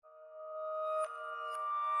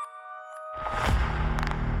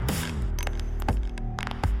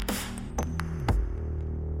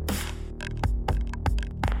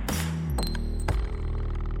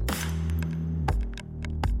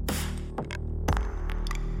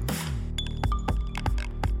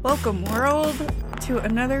Welcome, world, to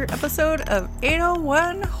another episode of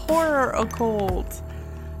 801 Horror Occult.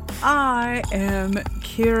 I am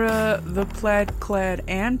Kira the plaid-clad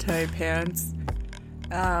anti-pants.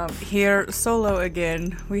 Here solo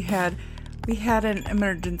again. We had an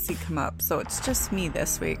emergency come up, so it's just me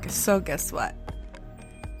this week. So guess what?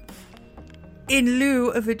 In lieu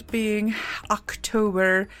of it being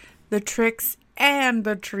October, the tricks and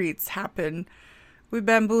the treats happen. We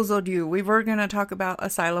bamboozled you. We were going to talk about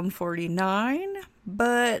Asylum 49,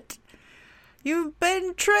 but you've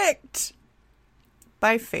been tricked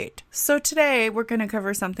by fate. So today we're going to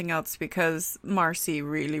cover something else because Marcy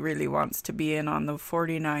really wants to be in on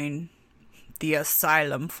the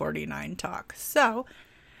Asylum 49 talk. So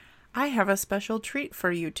I have a special treat for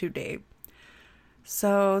you today.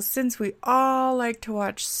 So since we all like to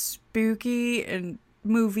watch spooky and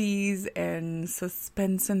movies and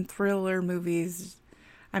suspense and thriller movies,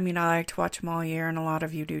 I mean, I like to watch them all year, and a lot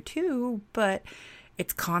of you do too, but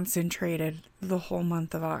it's concentrated the whole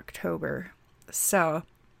month of October. So,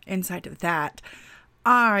 inside of that,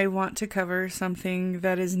 I want to cover something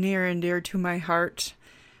that is near and dear to my heart,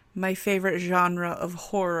 my favorite genre of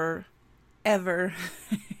horror ever.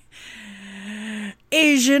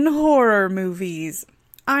 Asian horror movies.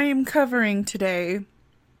 I am covering today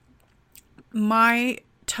my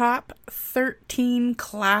top 13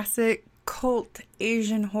 classic cult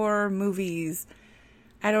Asian horror movies.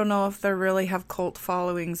 I don't know if they really have cult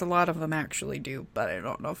followings. A lot of them actually do, but I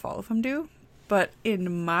don't know if all of them do. But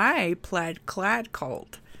in my plaid-clad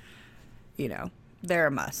cult, they're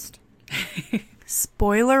a must.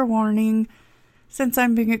 Spoiler warning, since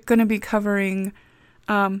I'm going to be covering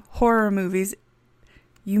horror movies,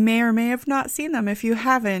 you may or may have not seen them. If you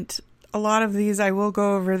haven't, a lot of these I will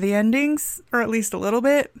go over the endings, or at least a little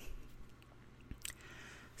bit.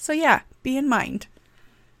 So yeah, be in mind.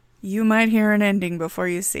 You might hear an ending before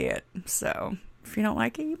you see it. So if you don't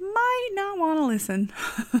like it, you might not want to listen.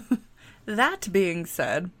 That being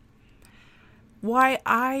said, why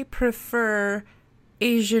I prefer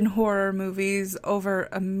Asian horror movies over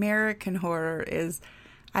American horror is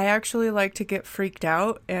I actually like to get freaked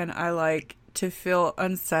out, and I like to feel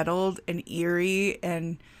unsettled and eerie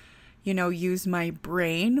and use my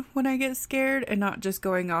brain when I get scared and not just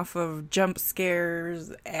going off of jump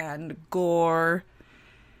scares and gore.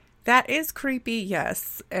 That is creepy,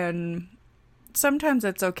 yes, and sometimes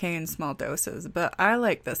it's okay in small doses, but I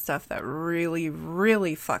like the stuff that really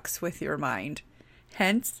fucks with your mind.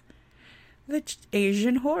 Hence, the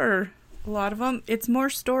Asian horror. A lot of them, it's more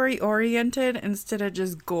story-oriented instead of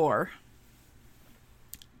just gore.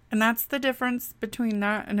 And that's the difference between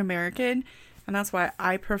that and American. And that's why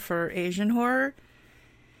I prefer Asian horror,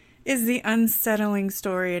 is the unsettling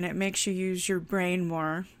story, and it makes you use your brain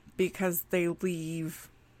more because they leave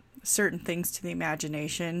certain things to the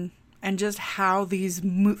imagination, and just how these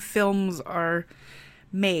films are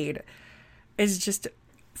made is just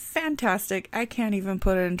fantastic. I can't even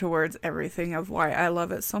put into words everything of why I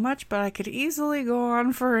love it so much, but I could easily go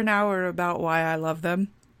on for an hour about why I love them,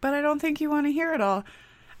 but I don't think you want to hear it all.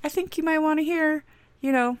 I think you might want to hear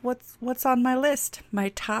what's on my list, my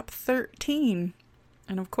top 13.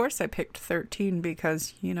 And of course I picked 13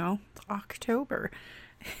 because, it's October.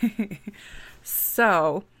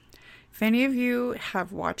 So, if any of you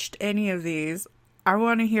have watched any of these, I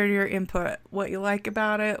want to hear your input, what you like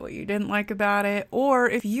about it, what you didn't like about it, or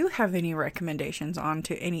if you have any recommendations on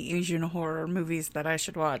to any Asian horror movies that I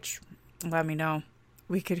should watch, let me know.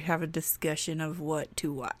 We could have a discussion of what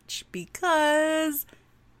to watch, because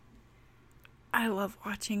I love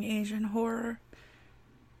watching Asian horror.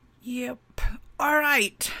 Yep.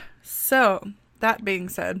 Alright. So, that being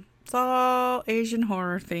said, it's all Asian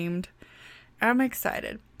horror themed. I'm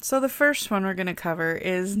excited. So the first one we're going to cover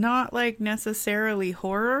is not necessarily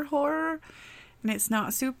horror, and it's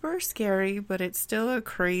not super scary, but it's still a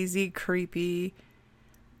crazy, creepy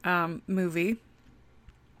movie.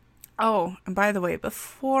 Oh, and by the way,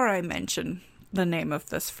 before I mention the name of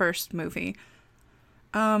this first movie,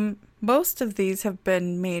 most of these have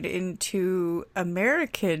been made into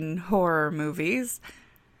American horror movies,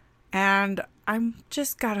 and I'm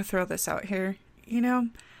just gotta throw this out here.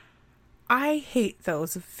 I hate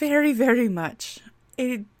those very much.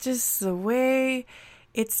 It just, the way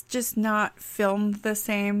it's just not filmed the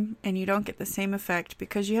same, and you don't get the same effect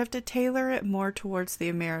because you have to tailor it more towards the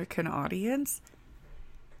American audience.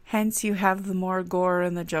 Hence, you have the more gore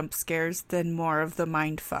and the jump scares than more of the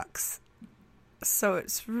mind fucks. So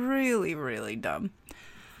it's really dumb.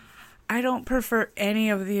 I don't prefer any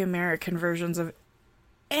of the American versions of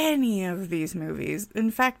any of these movies. In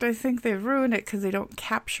fact, I think they ruined it because they don't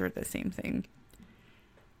capture the same thing.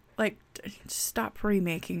 Like, stop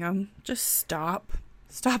remaking them. Just stop.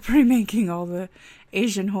 Stop remaking all the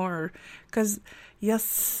Asian horror, because you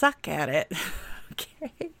suck at it.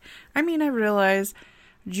 Okay? I mean, I realize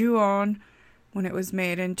Ju-on, when it was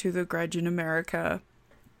made into The Grudge in America,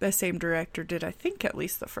 the same director did, I think, at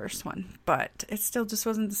least the first one. But it still just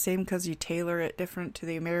wasn't the same because you tailor it different to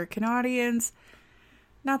the American audience.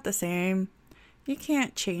 Not the same. You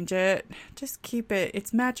can't change it. Just keep it.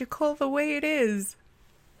 It's magical the way it is.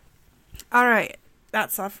 Alright,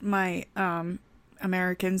 that's off my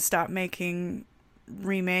Americans stop making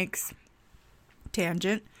remakes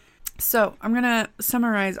tangent. So I'm going to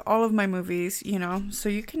summarize all of my movies, so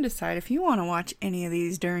you can decide if you want to watch any of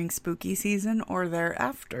these during spooky season or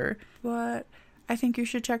thereafter. But I think you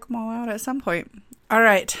should check them all out at some point.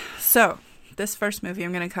 Alright, so this first movie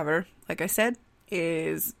I'm going to cover, like I said,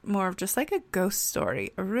 is more of just like a ghost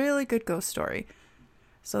story. A really good ghost story.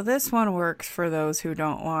 So this one works for those who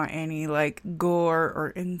don't want any like gore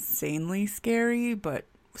or insanely scary, but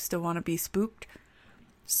still want to be spooked.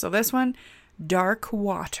 So this one, Dark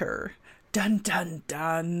Water. Dun dun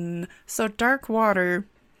dun. So Dark Water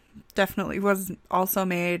definitely was also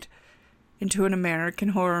made into an American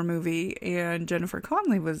horror movie, and Jennifer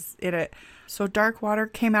Connelly was in it. So Dark Water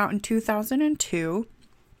came out in 2002.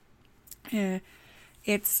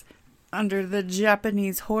 It's under the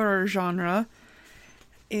Japanese horror genre.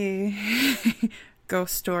 A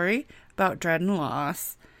ghost story about dread and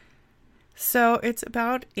loss. So it's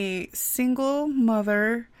about a single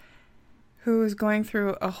mother who is going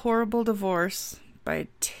through a horrible divorce by a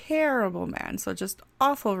terrible man. So just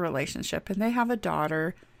awful relationship. And they have a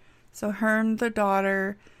daughter. So her and the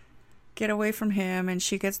daughter get away from him, and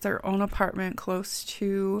she gets their own apartment close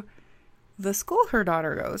to the school her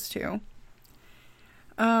daughter goes to.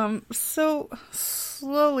 So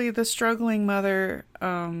slowly the struggling mother,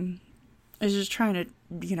 is just trying to,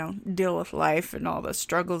 deal with life and all the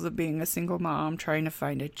struggles of being a single mom, trying to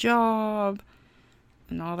find a job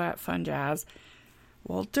and all that fun jazz.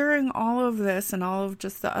 Well, during all of this and all of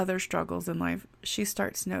just the other struggles in life, she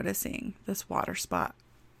starts noticing this water spot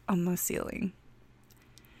on the ceiling.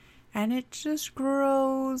 And it just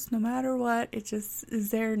grows no matter what. It just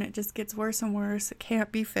is there, and it just gets worse and worse. It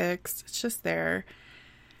can't be fixed. It's just there.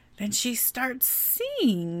 Then she starts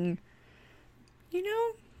seeing,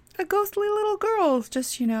 a ghostly little girl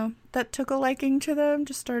just, that took a liking to them,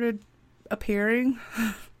 just started appearing,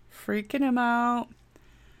 freaking him out.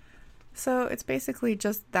 So it's basically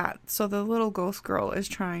just that. So the little ghost girl is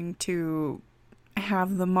trying to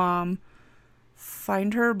have the mom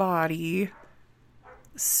find her body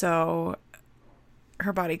so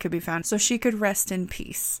her body could be found, so she could rest in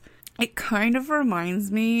peace. It kind of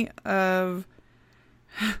reminds me of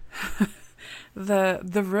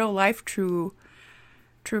the real life true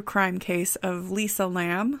crime case of Lisa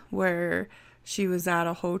Lam, where she was at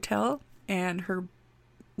a hotel and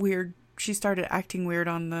she started acting weird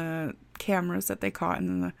on the cameras that they caught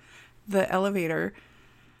in the elevator,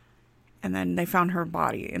 and then they found her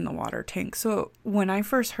body in the water tank. So when I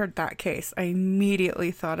first heard that case, I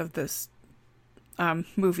immediately thought of this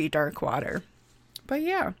movie Dark Water. But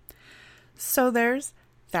yeah, so there's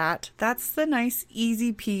that's the nice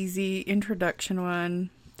easy peasy introduction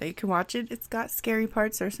one that you can watch it. It's got scary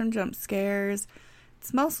parts. There's some jump scares.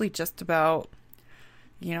 It's mostly just about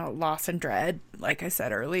loss and dread, like I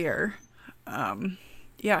said earlier.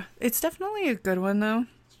 Yeah, it's definitely a good one though,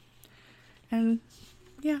 and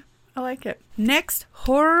yeah, I like it. Next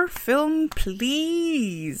horror film,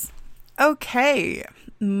 please. Okay,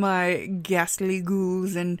 my ghastly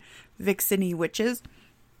ghouls and vixeny witches.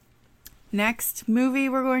 Next movie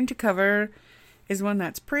we're going to cover is one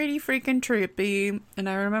that's pretty freaking trippy. And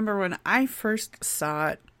I remember when I first saw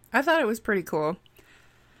it, I thought it was pretty cool.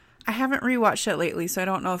 I haven't rewatched it lately, so I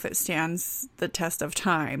don't know if it stands the test of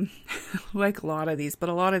time. Like a lot of these, but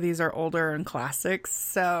a lot of these are older and classics.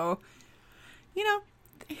 So,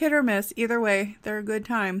 hit or miss. Either way, they're a good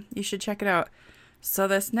time. You should check it out. So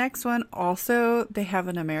this next one, also, they have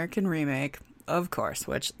an American remake. Of course,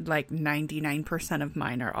 which like 99% of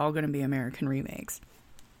mine are all going to be American remakes.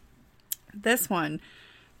 This one,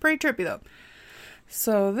 pretty trippy though.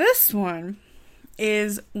 So this one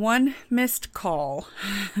is One Missed Call.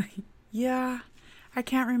 Yeah, I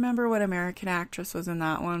can't remember what American actress was in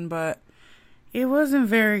that one, but it wasn't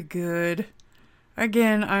very good.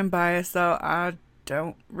 Again, I'm biased though. I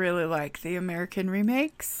don't really like the American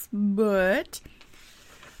remakes, but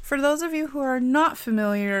for those of you who are not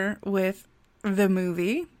familiar with the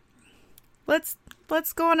movie, let's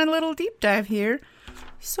go on a little deep dive here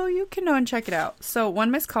so you can know and check it out. So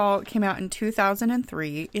One Missed Call came out in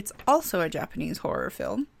 2003. It's also a Japanese horror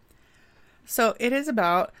film. So it is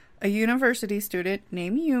about a university student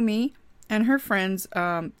named Yumi and her friends,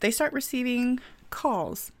 they start receiving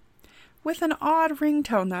calls with an odd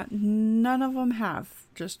ringtone that none of them have.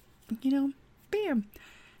 Just, bam.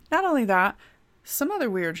 Not only that, some other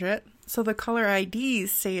weird shit. So the caller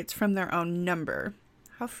IDs say it's from their own number.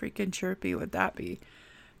 How freaking chirpy would that be?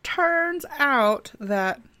 Turns out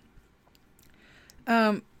that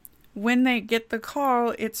when they get the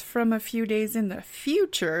call, it's from a few days in the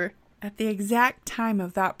future at the exact time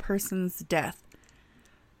of that person's death.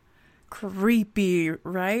 Creepy,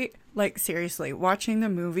 right? Like, seriously, watching the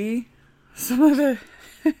movie, some of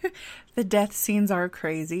the death scenes are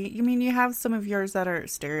crazy. I mean, you have some of yours that are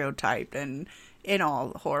stereotyped and in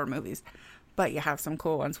all horror movies, but you have some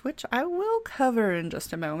cool ones, which I will cover in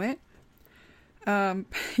just a moment.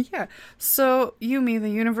 Yeah. So Yumi, the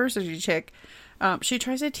university chick, she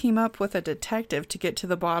tries to team up with a detective to get to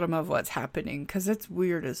the bottom of what's happening, because it's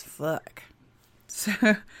weird as fuck.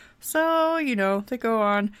 So, they go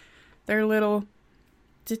on their little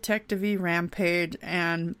detective-y rampage,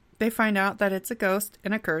 and they find out that it's a ghost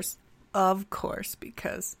and a curse, of course,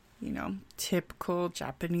 because, typical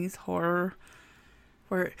Japanese horror,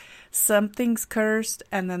 where something's cursed,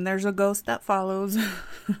 and then there's a ghost that follows.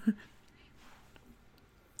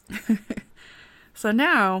 So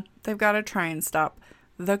now they've got to try and stop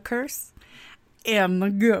the curse and the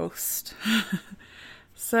ghost.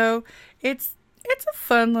 So it's a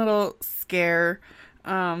fun little scare.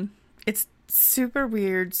 It's super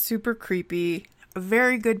weird, super creepy, a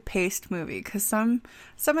very good paced movie, because some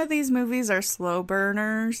of these movies are slow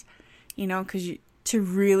burners, because to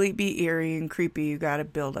really be eerie and creepy, you got to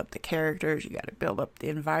build up the characters, you got to build up the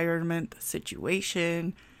environment, the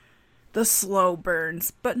situation, the slow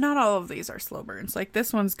burns. But not all of these are slow burns. Like,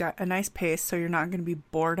 this one's got a nice pace, so you're not going to be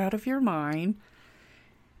bored out of your mind.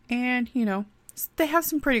 And, they have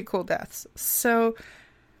some pretty cool deaths. So,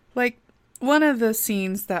 like, one of the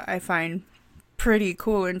scenes that I find pretty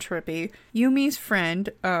cool and trippy, Yumi's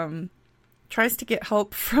friend tries to get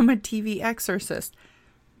help from a TV exorcist,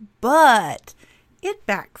 but it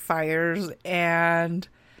backfires, and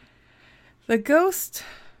the ghost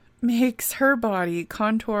makes her body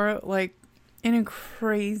contour, like, in a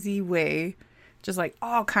crazy way, just like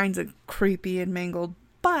all kinds of creepy and mangled.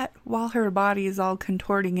 But while her body is all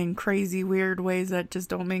contorting in crazy weird ways that just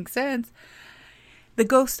don't make sense, the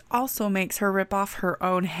ghost also makes her rip off her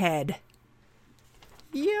own head.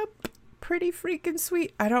 Yep, pretty freaking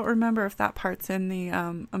sweet. I don't remember if that part's in the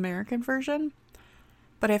American version,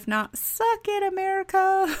 but if not, suck it,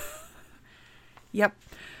 America. Yep.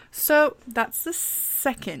 So that's the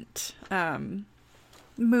second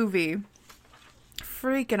movie.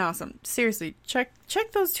 Freaking awesome. Seriously, check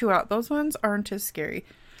those two out. Those ones aren't as scary.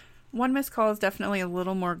 One Missed Call is definitely a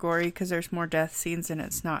little more gory because there's more death scenes, and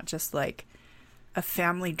it's not just like a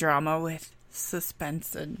family drama with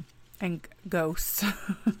suspense and ghosts.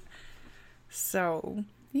 So,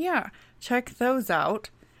 yeah, check those out.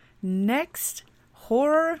 Next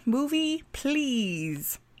horror movie,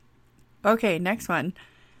 please. Okay, next one.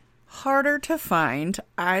 Harder to find.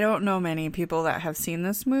 I don't know many people that have seen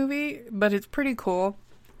this movie, but it's pretty cool.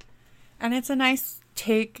 And it's a nice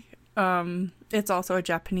take. It's also a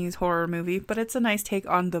Japanese horror movie, but it's a nice take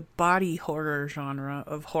on the body horror genre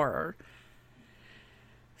of horror.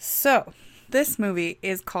 So, this movie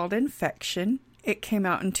is called Infection. It came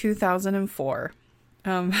out in 2004.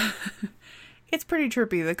 It's pretty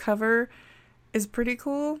trippy. The cover is pretty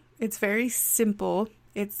cool. It's very simple.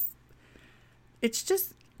 It's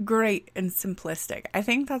just great and simplistic. I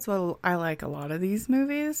think that's what I like a lot of these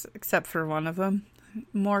movies, except for one of them.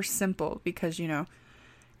 More simple, because,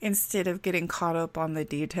 instead of getting caught up on the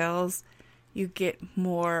details, you get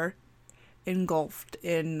more engulfed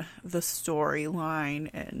in the storyline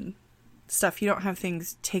and stuff. You don't have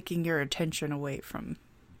things taking your attention away from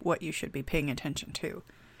what you should be paying attention to.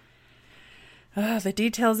 The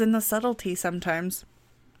details and the subtlety sometimes.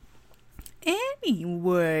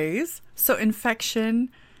 Anyways, so Infection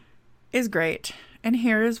is great. And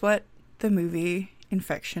here is what the movie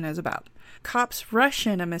Infection is about. Cops rush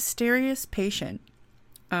in a mysterious patient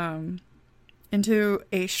into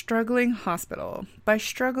a struggling hospital. By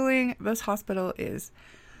struggling, this hospital is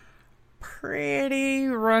pretty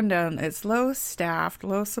rundown. It's low staffed,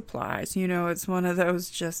 low supplies. It's one of those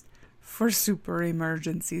just for super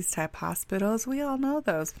emergencies type hospitals. We all know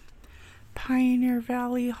those. Pioneer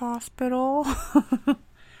Valley Hospital,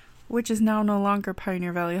 which is now no longer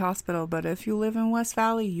Pioneer Valley Hospital, but if you live in West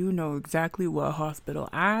Valley, you know exactly what hospital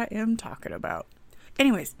I am talking about.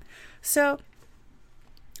 Anyways, so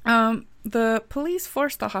the police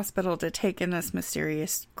forced the hospital to take in this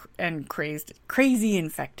mysterious and crazy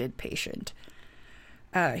infected patient.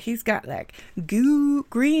 He's got like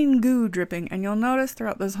green goo dripping, and you'll notice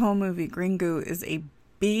throughout this whole movie, green goo is a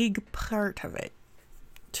big part of it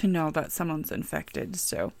to know that someone's infected.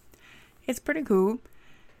 So it's pretty cool.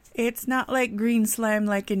 It's not like green slime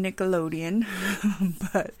like in Nickelodeon,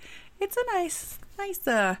 but it's a nice,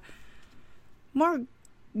 more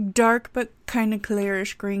dark but kind of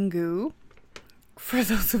clearish green goo. For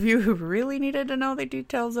those of you who really needed to know the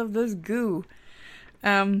details of this goo.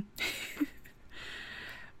 Let's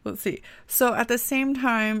see. So at the same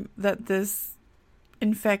time that this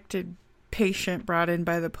infected patient brought in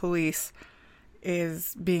by the police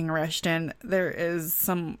is being rushed in, there is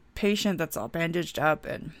some patient that's all bandaged up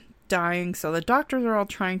and dying. So the doctors are all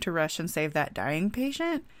trying to rush and save that dying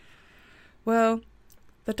patient. Well,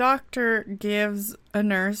 the doctor gives a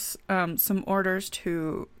nurse some orders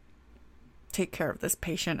to take care of this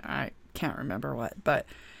patient. I can't remember what, but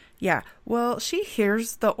yeah. Well, she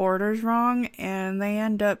hears the orders wrong and they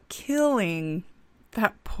end up killing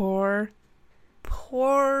that poor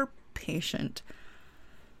patient.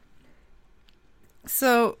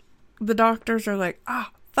 So the doctors are like, oh,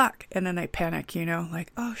 fuck. And then they panic,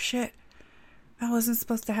 like, oh shit, that wasn't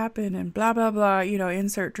supposed to happen and blah, blah, blah,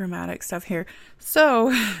 insert dramatic stuff here.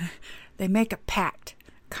 So they make a pact,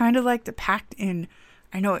 kind of like the pact in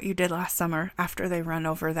I Know What You Did Last Summer after they run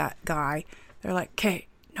over that guy. They're like, okay,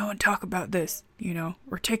 no one talk about this,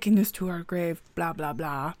 we're taking this to our grave, blah, blah,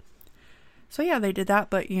 blah. So yeah, they did that,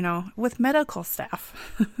 but, with medical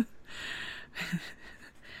staff.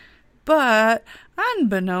 But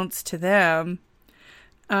unbeknownst to them,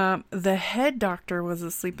 the head doctor was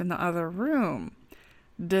asleep in the other room.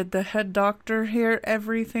 Did the head doctor hear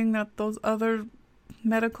everything that those other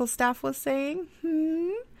medical staff was saying?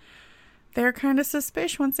 They're kind of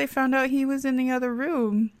suspicious once they found out he was in the other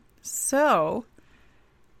room. So,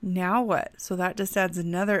 now what? So that just adds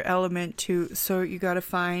another element to, so you gotta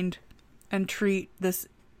find and treat this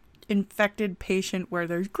infected patient where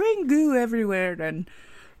there's green goo everywhere and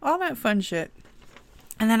all that fun shit.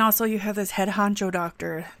 And then also you have this head honcho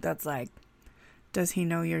doctor that's like, does he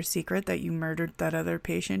know your secret that you murdered that other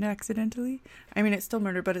patient accidentally? I mean, it's still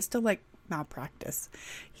murder, but it's still like malpractice.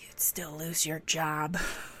 You'd still lose your job.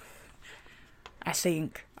 I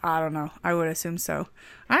think. I don't know. I would assume so.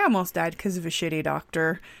 I almost died because of a shitty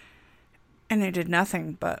doctor. And they did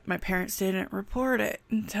nothing, but my parents didn't report it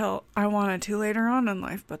until I wanted to later on in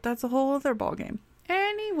life. But that's a whole other ballgame.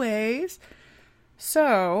 Anyways,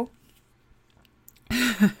 so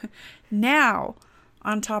now,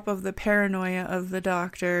 on top of the paranoia of the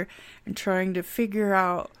doctor and trying to figure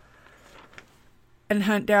out and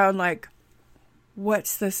hunt down, like,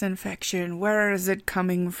 what's this infection? Where is it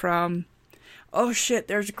coming from? Oh shit,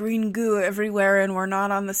 there's green goo everywhere and we're not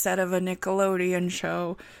on the set of a Nickelodeon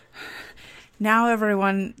show. Now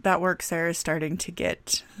everyone that works there is starting to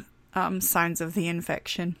get signs of the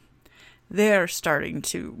infection. They're starting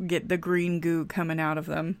to get the green goo coming out of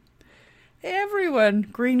them. Everyone,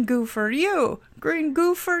 green goo for you. Green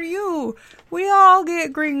goo for you. We all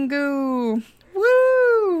get green goo.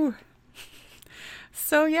 Woo!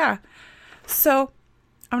 So yeah. So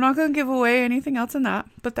I'm not going to give away anything else in that,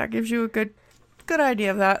 but that gives you a good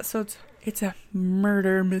idea of that. So it's a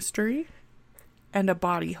murder mystery and a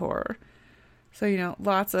body horror. So,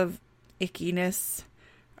 lots of ickiness.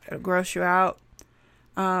 It'll gross you out.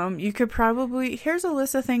 You could probably, here's a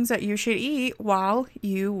list of things that you should eat while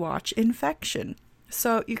you watch Infection.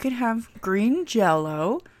 So you can have green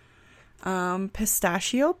Jello,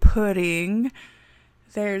 pistachio pudding.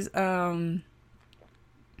 There's, what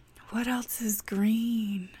else is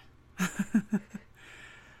green? I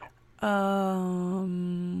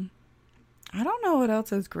don't know what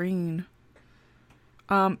else is green.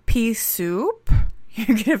 Pea soup. You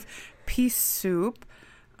can have pea soup.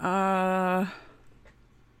 Yeah,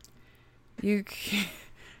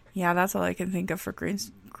 that's all I can think of for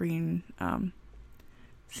green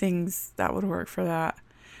things that would work for that.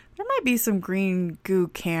 There might be some green goo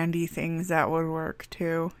candy things that would work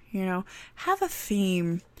too. Have a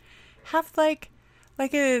theme. Have like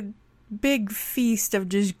a big feast of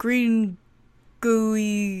just green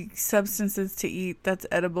gooey substances to eat that's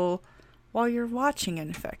edible while you're watching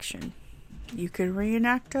Infection. You could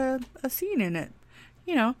reenact a scene in it.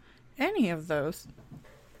 Any of those.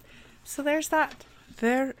 So there's that.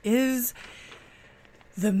 There is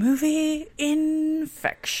the movie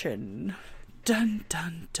Infection. Dun,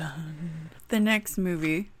 dun, dun. The next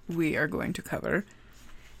movie we are going to cover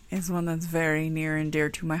is one that's very near and dear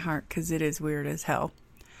to my heart because it is weird as hell.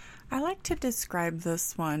 I like to describe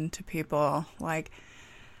this one to people like,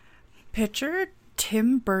 picture a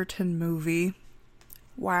Tim Burton movie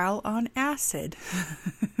while on acid.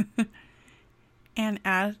 and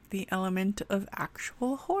add the element of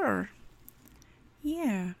actual horror.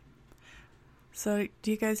 Yeah. So,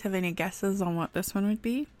 do you guys have any guesses on what this one would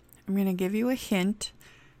be? I'm going to give you a hint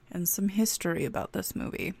and some history about this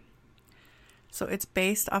movie. So, it's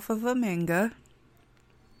based off of a manga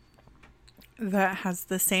that has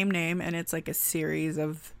the same name, and it's like a series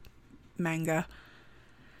of manga.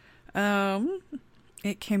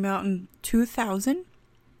 It came out in 2000.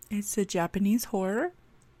 It's a Japanese horror.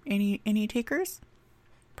 Any takers?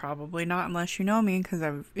 Probably not, unless you know me, because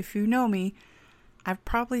if you know me, I've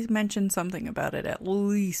probably mentioned something about it at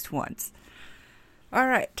least once.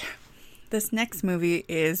 Alright, this next movie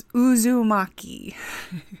is Uzumaki.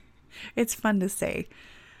 It's fun to say.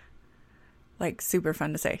 Like, super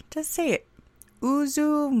fun to say. Just say it.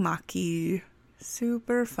 Uzumaki.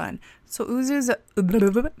 Super fun. So,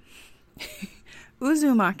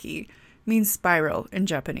 Uzumaki means spiral in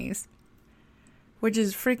Japanese, which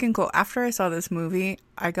is freaking cool. After I saw this movie,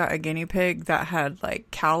 I got a guinea pig that had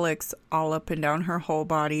like cowlicks all up and down her whole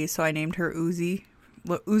body, so I named her Uzi.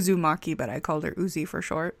 Well, Uzumaki, but I called her Uzi for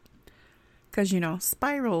short. Because,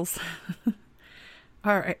 spirals.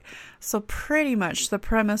 Alright, so pretty much the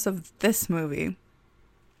premise of this movie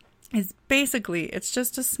is basically, it's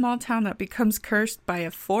just a small town that becomes cursed by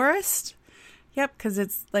a forest. Yep, because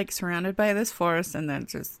it's like surrounded by this forest, and then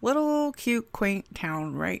it's this little cute, quaint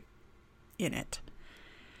town right in it.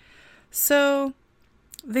 So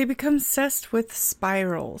they become obsessed with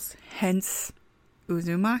spirals, hence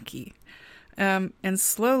Uzumaki. And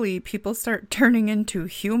slowly people start turning into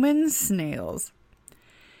human snails.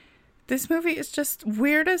 This movie is just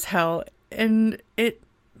weird as hell, and it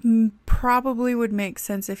probably would make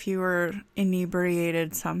sense if you were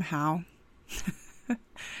inebriated somehow.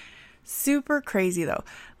 Super crazy though.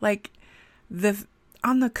 Like,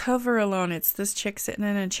 on the cover alone, it's this chick sitting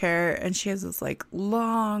in a chair, and she has this like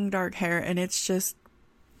long dark hair, and it's just,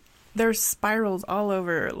 there's spirals all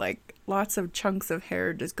over, like lots of chunks of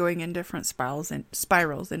hair just going in different spirals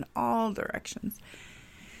in all directions.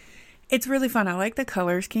 It's really fun. I like the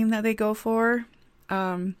color scheme that they go for.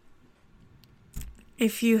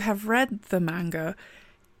 If you have read the manga,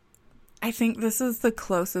 I think this is the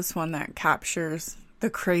closest one that captures the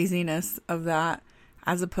craziness of that,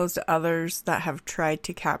 as opposed to others that have tried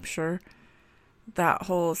to capture that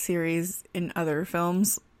whole series in other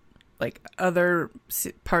films, like other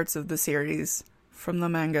parts of the series, from the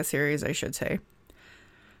manga series, I should say.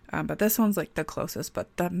 But this one's like the closest,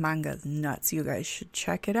 but the manga's nuts. You guys should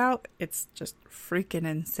check it out. It's just freaking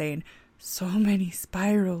insane. So many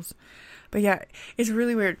spirals. But yeah, it's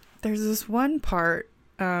really weird. There's this one part,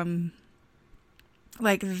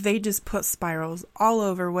 like they just put spirals all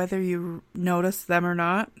over, whether you notice them or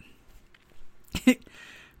not.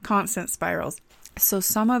 Constant spirals. So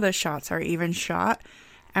some of the shots are even shot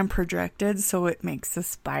and projected, so it makes a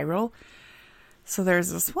spiral. So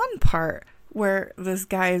there's this one part where this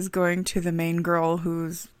guy is going to the main girl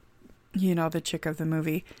who's, the chick of the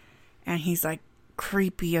movie, and he's like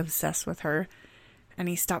creepy obsessed with her, and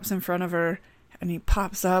he stops in front of her and he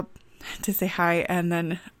pops up to say hi, and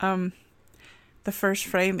then the first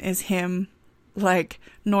frame is him like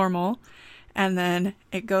normal, and then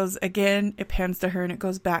it goes again, it pans to her and it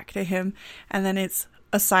goes back to him, and then it's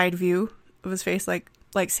a side view of his face, like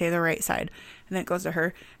say the right side, and then it goes to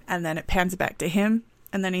her, and then it pans back to him,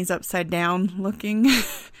 and then he's upside down looking,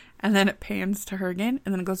 and then it pans to her again,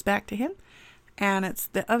 and then it goes back to him, and it's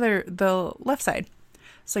the left side.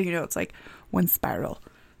 So it's like one spiral.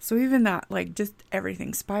 So even that, like, just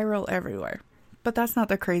everything, spiral everywhere. But that's not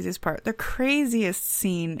the craziest part. The craziest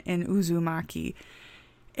scene in Uzumaki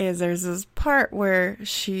is there's this part where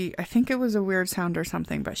I think it was a weird sound or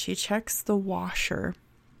something, but she checks the washer.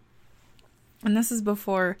 And this is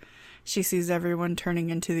before she sees everyone turning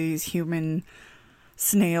into these human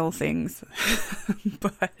snail things.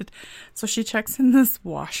 But so she checks in this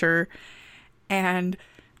washer, and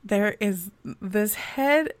there is this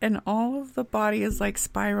head, and all of the body is like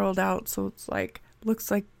spiraled out. So it's like, looks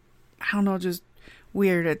like, I don't know, just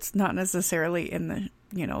weird. It's not necessarily in the,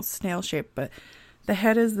 snail shape, but the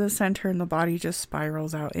head is the center and the body just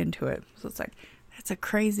spirals out into it. So it's like, that's a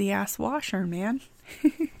crazy ass washer, man.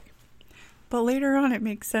 But later on, it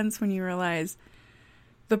makes sense when you realize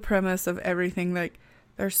the premise of everything. Like,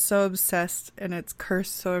 they're so obsessed and it's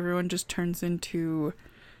cursed, so everyone just turns into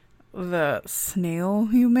the snail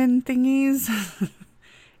human thingies.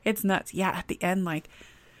 It's nuts. Yeah, at the end, like,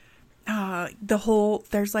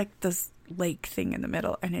 there's like this lake thing in the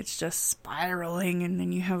middle, and it's just spiraling, and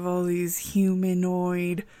then you have all these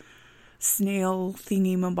humanoid snail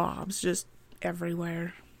thingy-mabobs just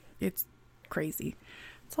everywhere. It's crazy.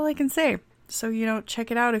 That's all I can say. So,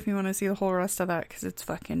 check it out if you want to see the whole rest of that, because it's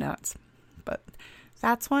fucking nuts. But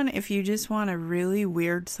that's one if you just want to really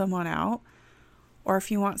weird someone out, or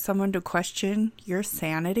if you want someone to question your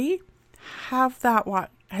sanity, have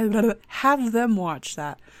them watch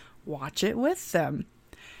that. Watch it with them.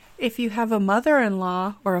 If you have a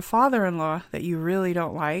mother-in-law or a father-in-law that you really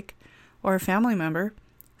don't like, or a family member,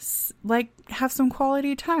 have some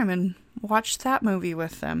quality time and watch that movie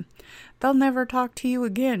with them. They'll never talk to you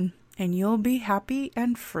again, and you'll be happy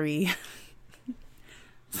and free.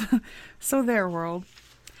 So there, world.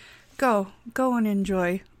 Go and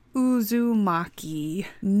enjoy Uzumaki.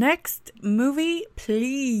 Next movie,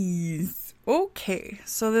 please. Okay,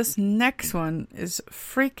 so this next one is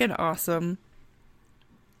freaking awesome.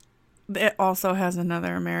 It also has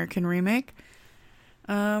another American remake.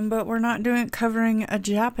 But we're not covering a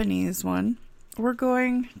Japanese one. We're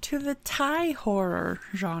going to the Thai horror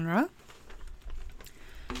genre.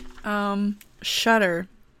 Shudder.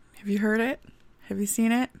 Have you heard it? Have you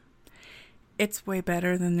seen it? It's way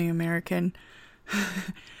better than the American.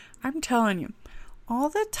 I'm telling you, all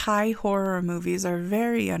the Thai horror movies are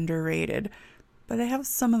very underrated, but they have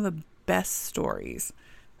some of the best stories.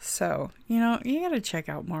 So, you gotta check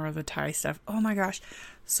out more of the Thai stuff. Oh my gosh.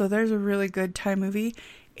 So there's a really good Thai movie.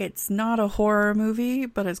 It's not a horror movie,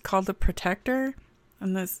 but it's called The Protector.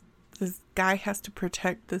 And this guy has to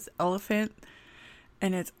protect this elephant.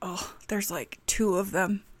 And there's like 2 of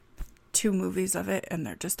them. 2 movies of it, and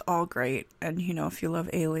they're just all great. And if you love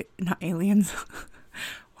not aliens.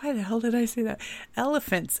 Why the hell did I say that?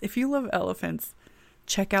 Elephants. If you love elephants,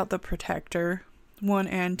 check out The Protector 1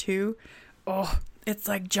 and 2. Oh, it's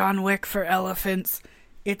like John Wick for elephants.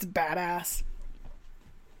 It's badass.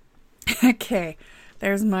 Okay,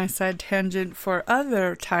 there's my side tangent for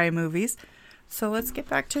other Thai movies. So let's get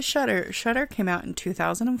back to Shudder. Shudder came out in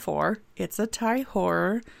 2004. It's a Thai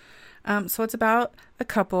horror. So it's about a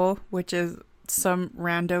couple, which is some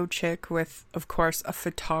rando chick with, of course, a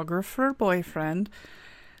photographer boyfriend.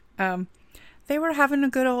 They were having a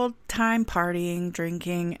good old time partying,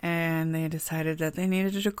 drinking, and they decided that they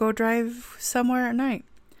needed to go drive somewhere at night.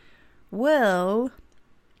 Well,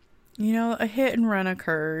 a hit and run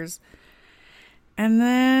occurs. And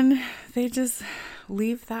then they just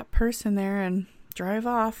leave that person there and drive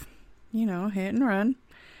off, hit and run.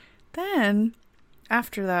 Then,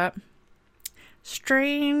 after that,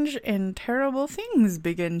 strange and terrible things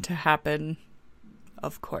begin to happen.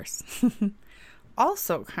 Of course.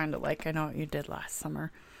 Also kind of like I Know What You Did Last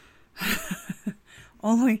Summer.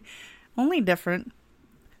 only different.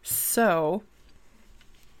 So,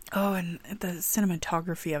 and the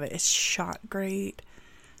cinematography of it is shot great.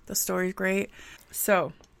 The story's great.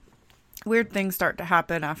 So, weird things start to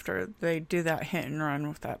happen after they do that hit and run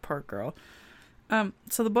with that poor girl.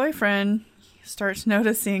 So the boyfriend starts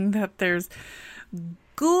noticing that there's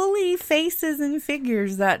ghouly faces and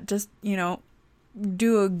figures that just,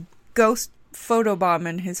 do a ghost photobomb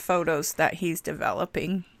in his photos that he's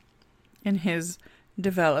developing in his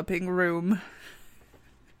developing room.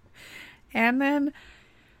 And then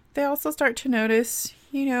they also start to notice,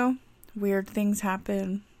 weird things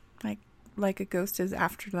happen, like a ghost is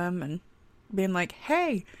after them and being like,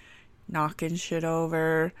 hey, knocking shit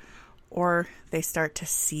over. Or they start to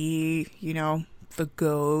see, the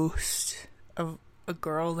ghost of a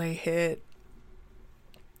girl they hit.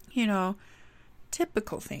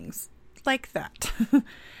 Typical things like that.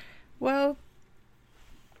 Well,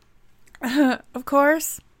 of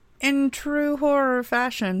course, in true horror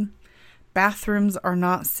fashion, bathrooms are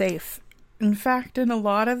not safe. In fact, in a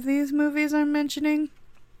lot of these movies I'm mentioning,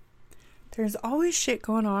 there's always shit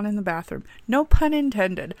going on in the bathroom. No pun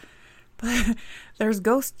intended. But there's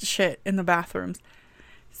ghost shit in the bathrooms.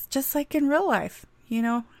 It's just like in real life,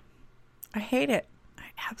 I hate it. I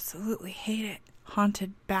absolutely hate it.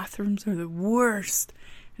 Haunted bathrooms are the worst.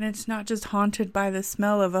 And it's not just haunted by the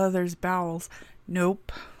smell of others' bowels.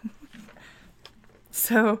 Nope.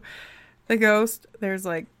 So, the ghost, there's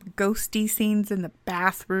like ghosty scenes in the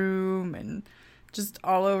bathroom and just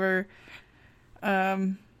all over.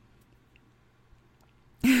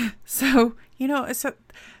 So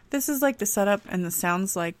this is like the setup, and this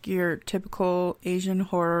sounds like your typical Asian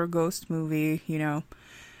horror ghost movie,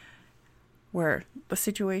 where the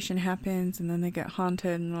situation happens and then they get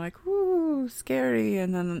haunted and they're like, ooh, scary,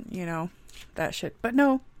 and then, that shit. But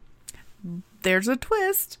no, there's a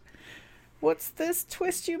twist. What's this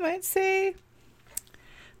twist, you might say?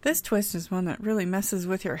 This twist is one that really messes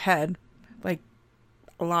with your head, like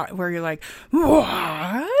a lot, where you're like,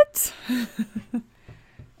 what?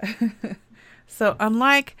 So,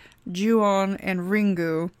 unlike Ju-on and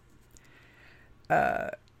Ringu,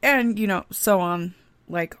 and, so on,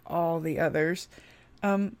 like all the others.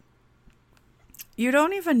 You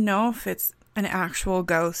don't even know if it's an actual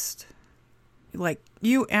ghost. Like,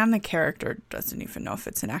 you and the character doesn't even know if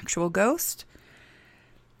it's an actual ghost.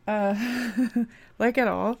 Like at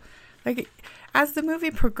all. Like, as the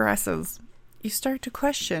movie progresses, you start to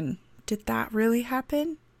question, did that really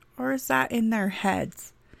happen? Or is that in their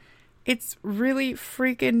heads? It's really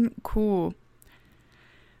freaking cool.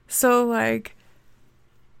 So,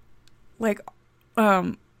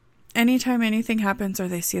 anytime anything happens or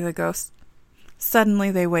they see the ghost, suddenly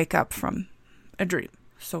they wake up from a dream.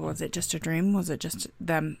 So was it just a dream? Was it just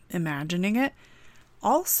them imagining it?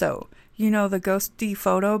 Also, the ghosty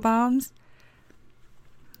photo bombs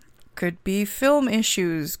could be film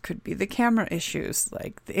issues, could be the camera issues.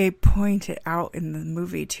 Like, they point it out in the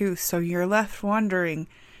movie too. So you're left wondering,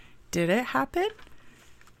 did it happen?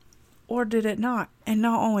 Or did it not? And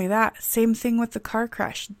not only that, same thing with the car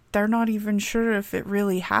crash. They're not even sure if it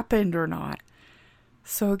really happened or not.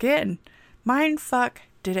 So again, mind fuck.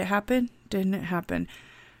 Did it happen? Didn't it happen?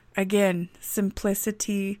 Again,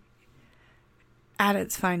 simplicity at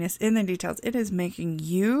its finest in the details. It is making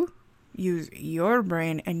you use your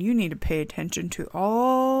brain, and you need to pay attention to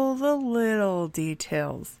all the little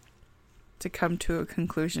details to come to a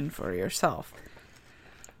conclusion for yourself.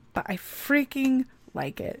 But I freaking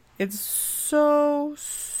like it. It's so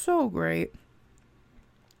great.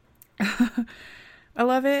 I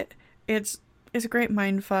love it. It's a great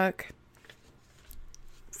mindfuck.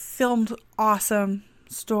 Filmed awesome.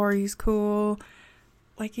 Story's cool.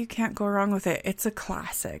 Like, you can't go wrong with it. It's a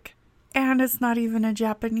classic. And it's not even a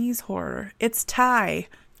Japanese horror. It's Thai.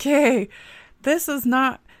 Okay. This is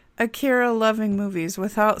not Akira loving movies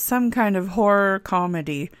without some kind of horror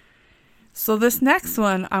comedy. So this next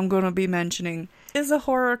one I'm going to be mentioning is a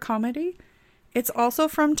horror comedy. It's also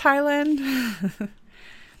from Thailand.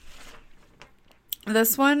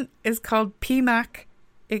 This one is called PMAC.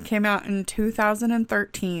 It came out in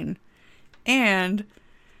 2013. And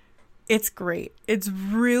it's great. It's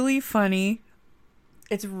really funny.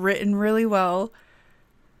 It's written really well.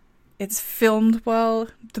 It's filmed well.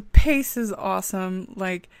 The pace is awesome.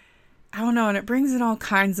 Like, I don't know. And it brings in all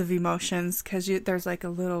kinds of emotions because there's like a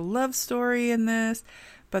little love story in this.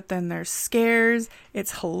 But then there's scares.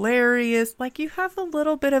 It's hilarious. Like, you have a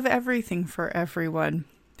little bit of everything for everyone.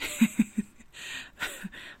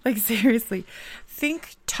 Like, seriously.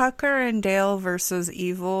 Think Tucker and Dale versus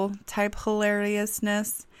Evil type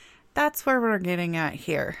hilariousness. That's where we're getting at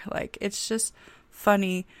here. Like, it's just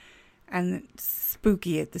funny and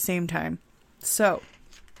spooky at the same time. So,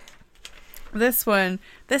 this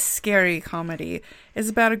scary comedy is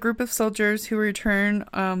about a group of soldiers who return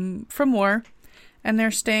from war, and they're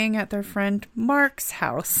staying at their friend Mark's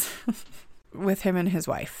house with him and his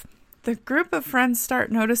wife. The group of friends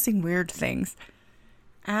start noticing weird things,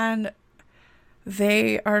 and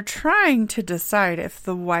they are trying to decide if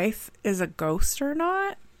the wife is a ghost or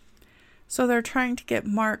not. So they're trying to get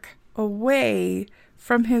Mark away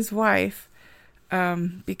from his wife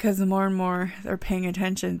because the more and more they're paying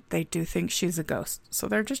attention, they do think she's a ghost. So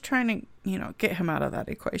they're just trying to, get him out of that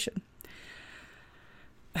equation.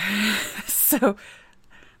 So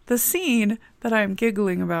the scene that I'm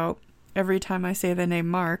giggling about every time I say the name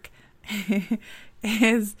Mark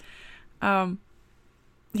is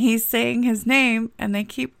he's saying his name and they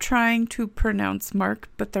keep trying to pronounce Mark,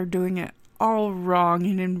 but they're doing it all wrong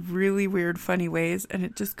and in really weird, funny ways, and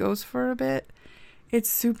it just goes for a bit. It's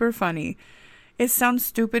super funny. It sounds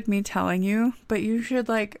stupid me telling you, but you should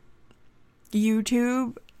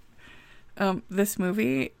YouTube this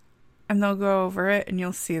movie, and they'll go over it, and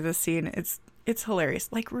you'll see the scene. It's hilarious.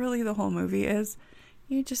 Like, really, the whole movie is.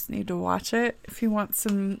 You just need to watch it if you want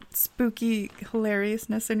some spooky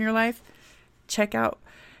hilariousness in your life. Check out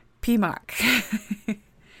PMAC,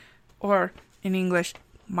 or in English,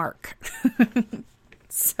 Mark.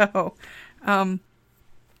 So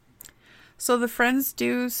the friends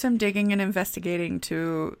do some digging and investigating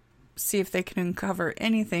to see if they can uncover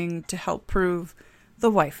anything to help prove the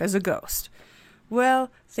wife is a ghost. Well,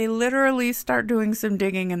 they literally start doing some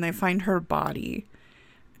digging and they find her body.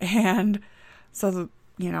 And so,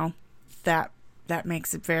 that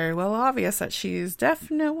makes it very well obvious that she is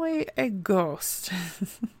definitely a ghost.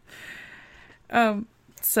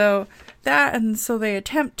 So they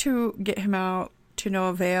attempt to get him out to no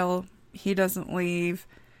avail. He doesn't leave.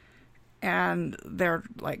 And they're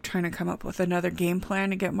trying to come up with another game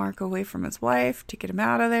plan to get Mark away from his wife, to get him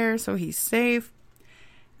out of there so he's safe.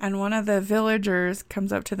 And one of the villagers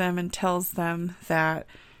comes up to them and tells them that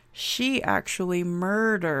she actually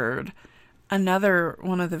murdered another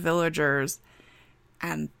one of the villagers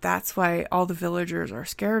And that's why all the villagers are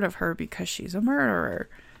scared of her, because she's a murderer.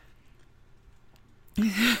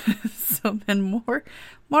 So then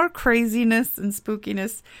more craziness and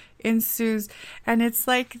spookiness ensues, and it's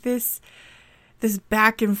like this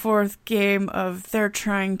back and forth game of they're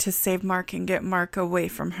trying to save Mark and get Mark away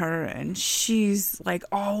from her, and she's like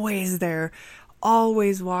always there,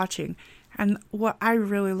 always watching. And what I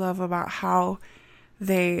really love about how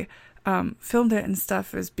they filmed it and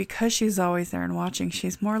stuff is because she's always there and watching,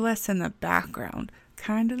 she's more or less in the background,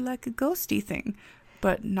 kind of like a ghosty thing,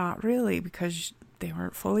 but not really, because they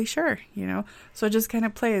weren't fully sure, So it just kind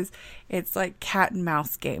of plays. It's like cat and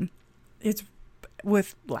mouse game. It's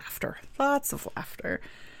with laughter, lots of laughter.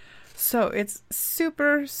 So it's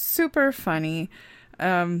super, super funny.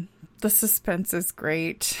 The suspense is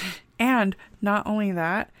great. And not only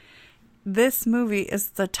that, this movie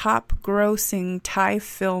is the top grossing Thai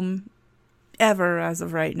film ever as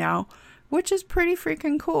of right now, which is pretty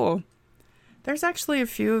freaking cool. There's actually a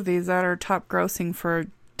few of these that are top grossing for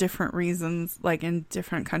different reasons, like in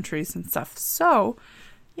different countries and stuff. So,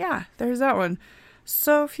 yeah, there's that one.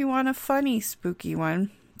 So if you want a funny, spooky one,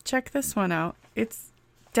 check this one out. It's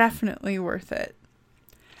definitely worth it.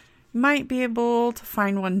 Might be able to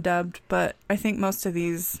find one dubbed, but I think most of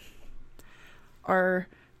these are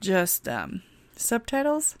just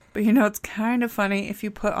subtitles. But it's kind of funny if you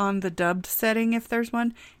put on the dubbed setting, if there's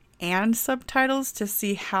one, and subtitles to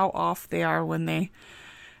see how off they are when they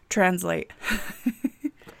translate.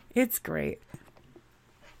 It's great.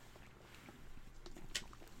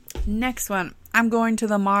 Next one. I'm going to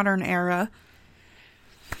the modern era.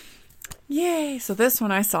 Yay! So this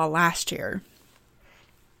one I saw last year.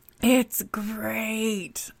 It's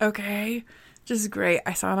great. Okay? Just great.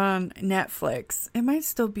 I saw it on Netflix. It might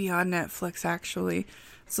still be on Netflix, actually.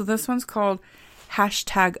 So this one's called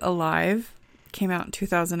 #Alive. Came out in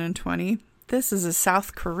 2020. This is a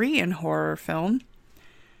South Korean horror film.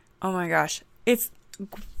 Oh my gosh. It's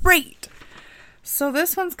great. So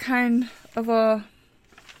this one's kind of a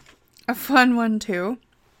fun one too.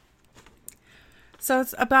 So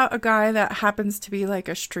it's about a guy that happens to be like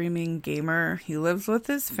a streaming gamer. He lives with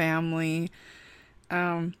his family.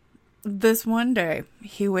 This one day,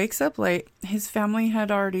 he wakes up late. His family had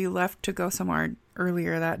already left to go somewhere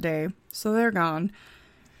earlier that day, so they're gone.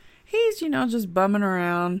 He's, just bumming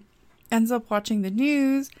around. Ends up watching the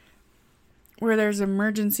news, where there's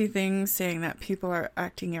emergency things saying that people are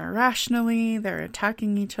acting irrationally, they're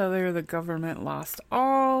attacking each other, the government lost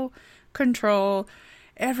all control,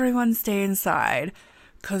 everyone stay inside,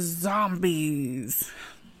 'cause zombies.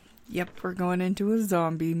 Yep, we're going into a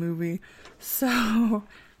zombie movie. So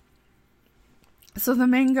the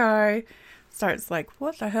main guy starts like,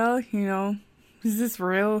 what the hell, is this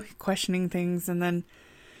real? Questioning things, and then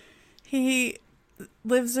he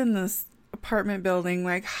lives in this apartment building,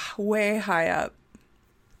 like way high up,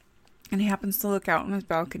 and he happens to look out on his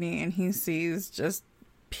balcony, and he sees just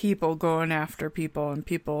people going after people, and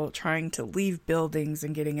people trying to leave buildings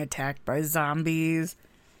and getting attacked by zombies,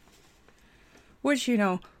 which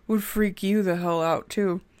would freak you the hell out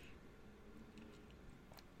too.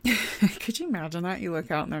 Could you imagine that? You look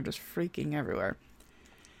out and they're just freaking everywhere.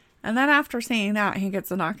 And then after seeing that, he gets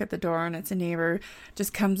a knock at the door, and it's a neighbor,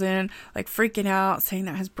 just comes in, like freaking out, saying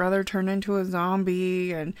that his brother turned into a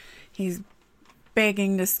zombie, and he's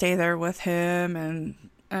begging to stay there with him, and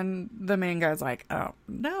the main guy's like, oh,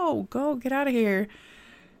 no, go, get out of here.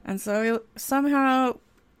 And so somehow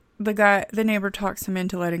the neighbor talks him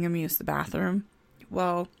into letting him use the bathroom.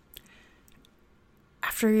 Well,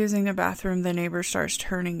 after using the bathroom, the neighbor starts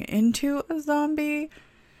turning into a zombie,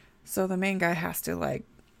 so the main guy has to,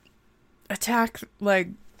 attack,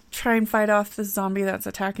 try and fight off the zombie that's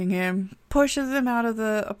attacking him, pushes him out of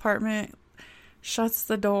the apartment, shuts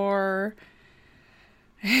the door,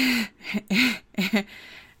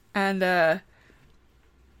 and a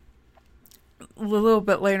little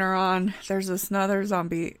bit later on, there's this other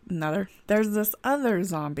zombie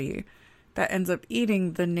that ends up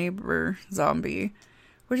eating the neighbor zombie,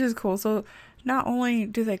 which is cool. So not only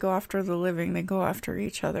do they go after the living, they go after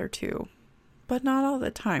each other too. But not all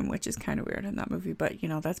the time, which is kind of weird in that movie. But,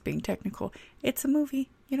 that's being technical. It's a movie.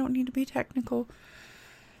 You don't need to be technical.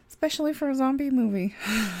 Especially for a zombie movie.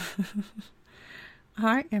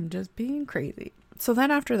 I am just being crazy. So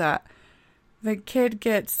then after that, the kid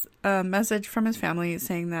gets a message from his family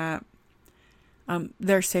saying that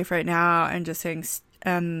they're safe right now, and just saying,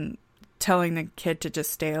 telling the kid to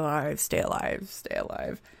just stay alive, stay alive, stay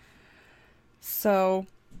alive. So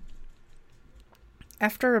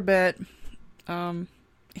after a bit,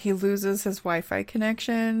 he loses his Wi-Fi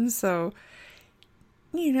connection, so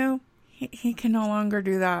he he can no longer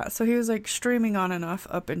do that. So he was like streaming on and off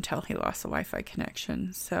up until he lost the Wi-Fi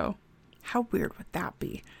connection. So how weird would that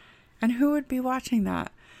be? And who would be watching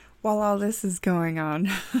that while all this is going on?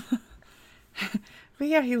 But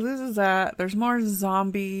yeah, he loses that. There's more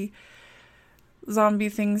zombie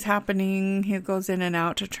things happening. He goes in and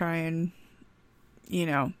out to try and,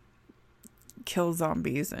 kill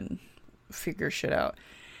zombies and figure shit out.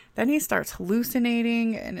 Then he starts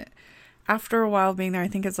hallucinating, and after a while being there, I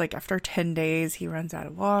think it's like after 10 days, he runs out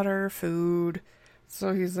of water, food.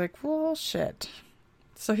 So he's like, well, shit.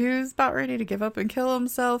 So he was about ready to give up and kill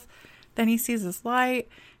himself. Then he sees this light,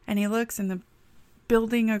 and he looks in the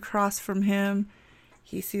building across from him.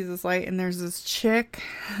 He sees this light, and there's this chick.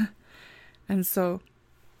 And so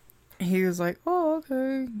he was like, oh,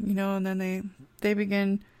 okay. And then they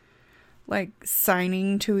begin like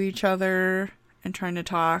signing to each other and trying to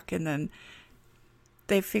talk. And then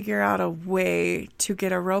they figure out a way to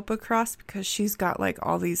get a rope across because she's got like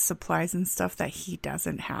all these supplies and stuff that he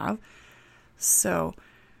doesn't have. So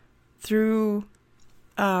through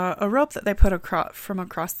a rope that they put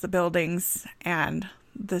across the buildings and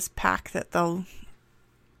this pack that they'll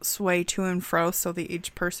sway to and fro so that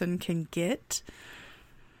each person can get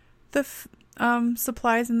the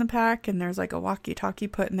supplies in the pack, and there's like a walkie-talkie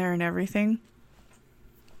put in there and everything.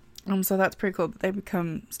 So that's pretty cool. They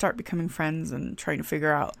start becoming friends and trying to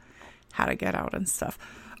figure out how to get out and stuff.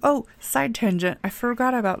 Oh, side tangent. I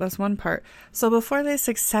forgot about this one part. So before they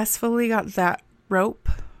successfully got that rope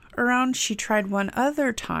around, she tried one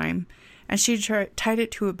other time, and she tied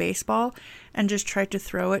it to a baseball and just tried to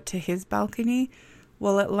throw it to his balcony.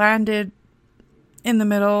 Well, it landed in the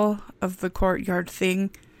middle of the courtyard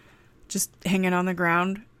thing, just hanging on the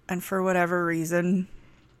ground. And for whatever reason,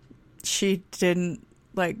 she didn't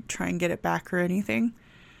try and get it back or anything.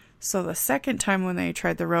 So the second time when they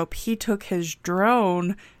tried the rope, he took his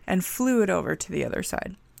drone and flew it over to the other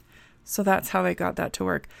side. So that's how they got that to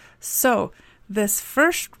work. So this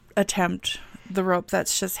first attempt, the rope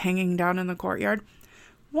that's just hanging down in the courtyard,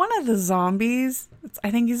 one of the zombies,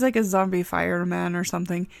 I think he's like a zombie fireman or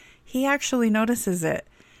something, he actually notices it.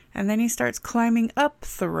 And then he starts climbing up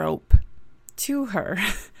the rope to her.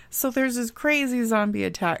 So there's this crazy zombie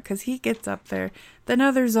attack because he gets up there. Then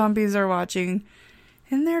other zombies are watching,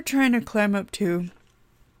 and they're trying to climb up too.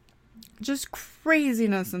 Just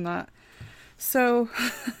craziness in that. So,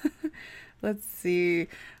 let's see.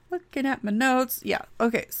 Looking at my notes. Yeah,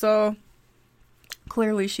 okay, so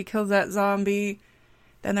clearly she kills that zombie.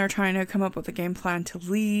 Then they're trying to come up with a game plan to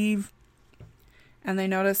leave. And they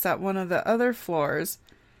notice that one of the other floors,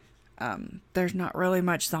 there's not really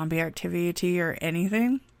much zombie activity or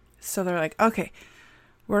anything. So they're like, okay,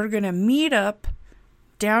 we're going to meet up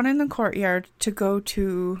down in the courtyard to go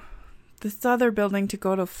to this other building to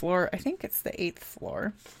go to floor. I think it's the 8th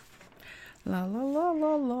floor. La la la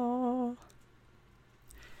la la.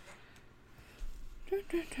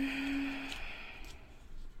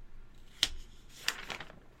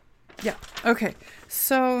 Yeah, okay.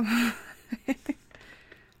 So,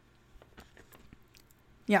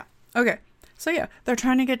 yeah, okay. So yeah, they're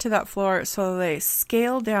trying to get to that floor, so they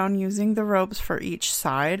scale down using the ropes for each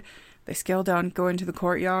side. They scale down, go into the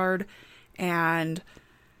courtyard, and,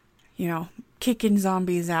 kicking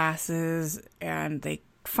zombies' asses, and they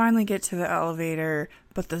finally get to the elevator,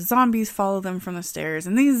 but the zombies follow them from the stairs,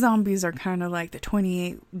 and these zombies are kind of like the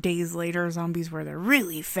 28 days later zombies where they're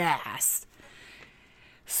really fast.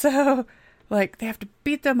 So, they have to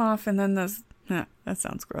beat them off, and then that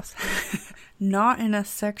sounds gross. Not in a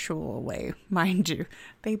sexual way, mind you.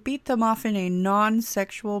 They beat them off in a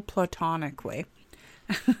non-sexual, platonic way.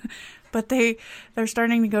 But they're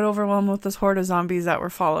starting to get overwhelmed with this horde of zombies that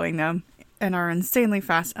were following them and are insanely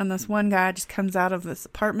fast. And this one guy just comes out of this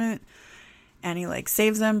apartment and he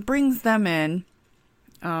saves them, brings them in,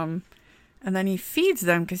 and then he feeds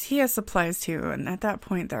them because he has supplies too. And at that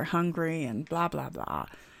point they're hungry and blah, blah, blah.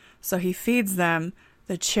 So he feeds them.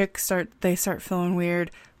 The chicks start feeling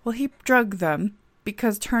weird. Well, he drugged them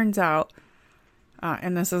because turns out,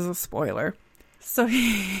 and this is a spoiler, so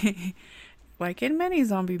he, like in many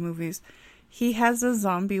zombie movies, he has a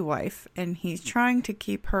zombie wife and he's trying to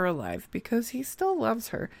keep her alive because he still loves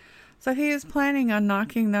her. So he is planning on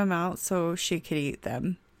knocking them out so she could eat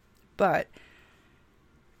them. But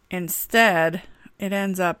instead, it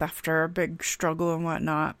ends up after a big struggle and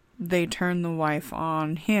whatnot, they turn the wife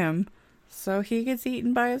on him. So he gets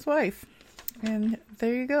eaten by his wife. And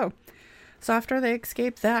there you go. So after they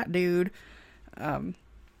escape that dude,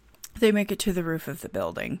 they make it to the roof of the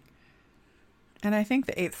building. And I think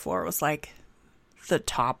the 8th floor was the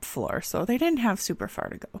top floor. So they didn't have super far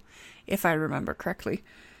to go, if I remember correctly.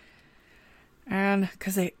 And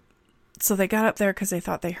because So they got up there because they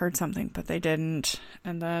thought they heard something, but they didn't.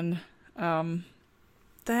 And then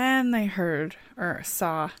they heard or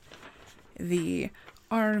saw the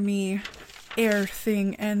army air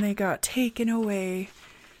thing, and they got taken away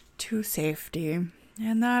to safety.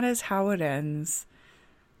 And that is how it ends.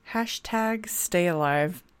 Hashtag stay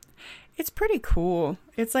alive. It's pretty cool.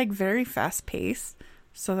 It's like very fast paced.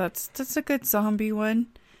 So that's a good zombie one.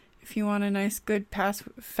 If you want a nice, good,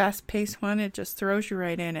 fast paced one, it just throws you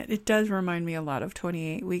right in. It does remind me a lot of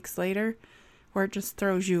 28 Weeks Later, where it just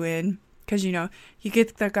throws you in. Because, you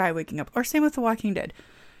get the guy waking up. Or same with The Walking Dead.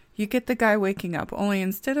 You get the guy waking up, only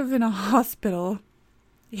instead of in a hospital,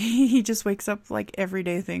 he just wakes up like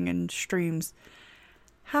everyday thing and streams.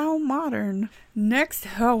 How modern. Next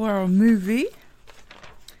horror movie.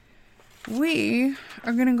 We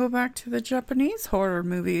are going to go back to the Japanese horror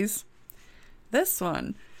movies. This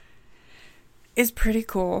one is pretty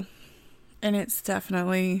cool. And it's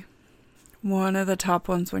definitely one of the top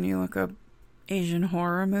ones when you look up Asian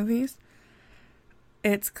horror movies.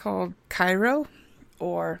 It's called Kairo,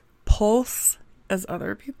 or Pulse, as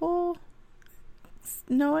other people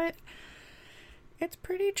know it. It's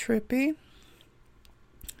pretty trippy.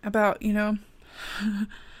 About, the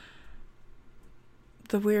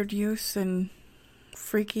weird use and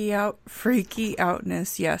freaky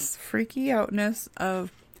outness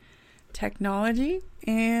of technology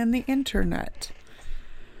and the internet.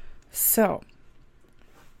 So,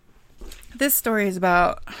 this story is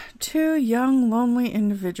about two young, lonely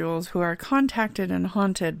individuals who are contacted and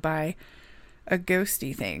haunted by a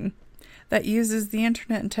ghosty thing that uses the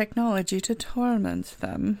internet and technology to torment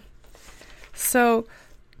them. So,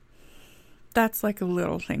 that's like a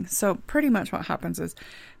little thing. So, pretty much what happens is,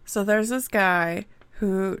 there's this guy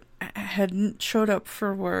who hadn't showed up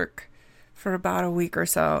for work for about a week or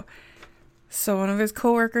so. So, one of his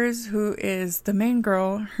coworkers, who is the main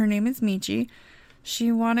girl, her name is Michi,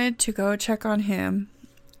 she wanted to go check on him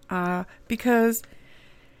because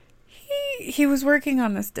he was working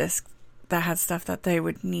on this disc that had stuff that they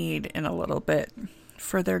would need in a little bit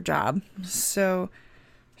for their job. So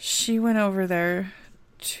she went over there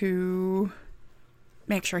to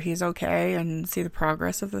make sure he's okay and see the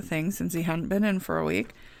progress of the thing since he hadn't been in for a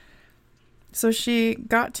week. So she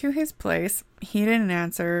got to his place. He didn't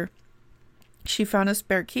answer. She found a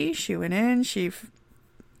spare key. She went in.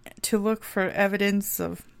 To look for evidence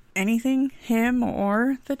of anything, him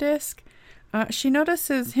or the disc. She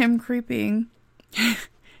notices him creeping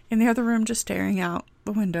in the other room, just staring out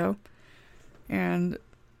the window. And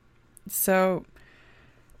so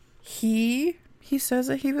he says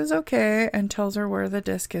that he was okay and tells her where the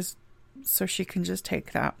disc is so she can just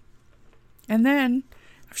take that. And then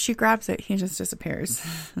if she grabs it, he just disappears.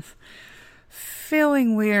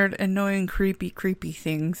 Feeling weird and knowing creepy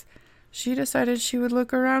things, she decided she would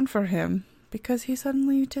look around for him because he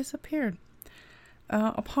suddenly disappeared.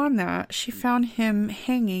 Upon that, she found him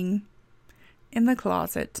hanging in the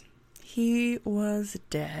closet. He was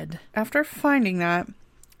dead. After finding that,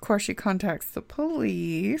 of course, she contacts the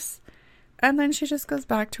police, and then she just goes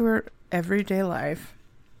back to her everyday life.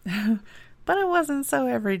 But it wasn't so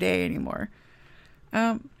everyday anymore.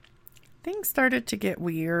 Things started to get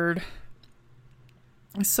weird.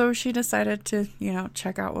 So she decided to,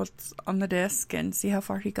 check out what's on the disc and see how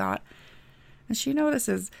far he got. And she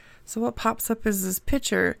notices, so what pops up is this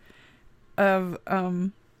picture of,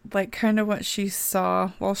 kind of what she saw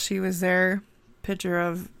while she was there. Picture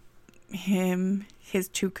of him, his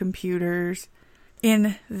two computers.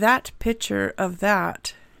 In that picture of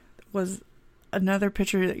that was another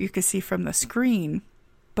picture that you could see from the screen,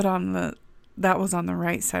 but that was on the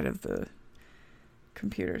right side of the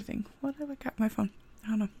computer thing. What did I got my phone? I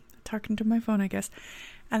don't know. Talking to my phone, I guess.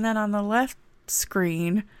 And then on the left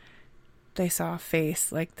screen, they saw a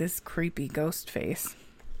face, like this creepy ghost face.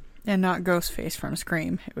 And not ghost face from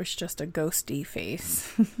Scream. It was just a ghosty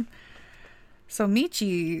face. So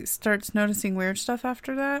Michi starts noticing weird stuff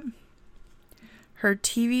after that. Her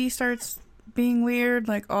TV starts being weird.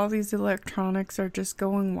 Like all these electronics are just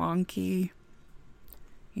going wonky.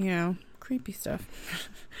 Creepy stuff.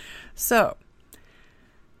 So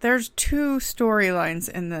there's two storylines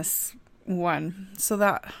in this one. So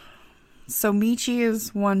Michi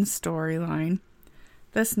is one storyline.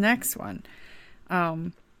 This next one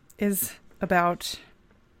is about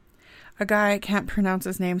a guy, I can't pronounce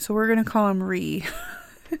his name, so we're going to call him Ree.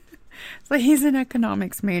 So he's an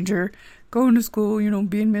economics major, going to school,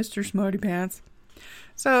 being Mr. Smarty Pants.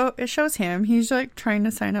 So it shows him, he's like trying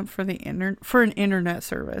to sign up for an internet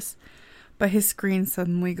service, but his screen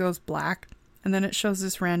suddenly goes black. And then it shows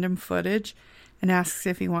this random footage and asks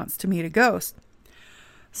if he wants to meet a ghost.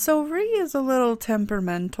 So Ree is a little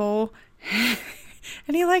temperamental,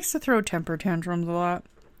 and he likes to throw temper tantrums a lot.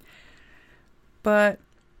 But,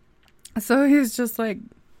 so he's just like,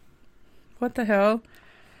 what the hell?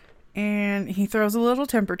 And he throws a little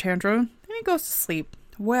temper tantrum, and he goes to sleep.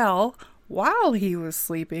 Well, while he was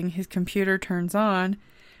sleeping, his computer turns on,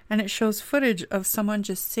 and it shows footage of someone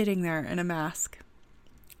just sitting there in a mask.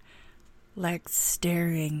 Like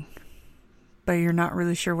staring. But you're not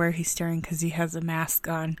really sure where he's staring because he has a mask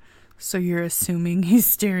on. So you're assuming he's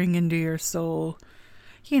staring into your soul.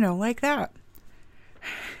 You know, like that.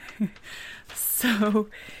 So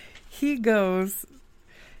he gets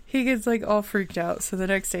like all freaked out. So the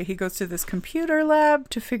next day he goes to this computer lab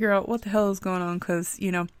to figure out what the hell is going on. Because,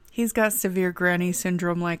 you know, he's got severe granny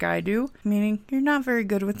syndrome like I do. Meaning you're not very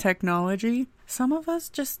good with technology. Some of us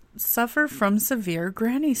just suffer from severe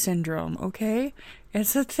granny syndrome, okay?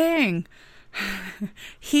 It's a thing.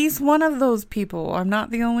 He's one of those people. I'm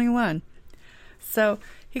not the only one. So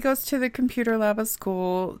he goes to the computer lab at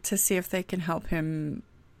school to see if they can help him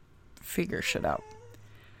figure shit out.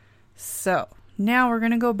 So now we're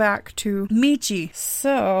going to go back to Michi.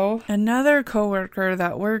 So another coworker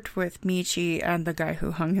that worked with Michi and the guy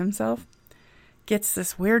who hung himself gets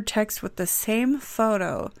this weird text with the same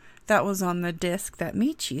photo that was on the disc that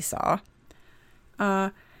Michi saw.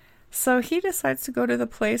 So he decides to go to the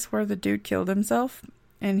place where the dude killed himself,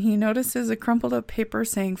 and he notices a crumpled up paper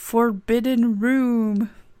saying "Forbidden Room."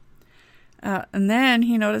 And then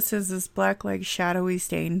he notices this black, like, shadowy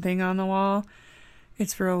stain thing on the wall.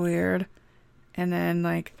 It's real weird. And then,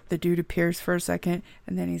 like, the dude appears for a second,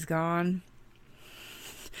 and then he's gone.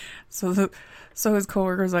 So his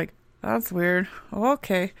coworker's like, "That's weird.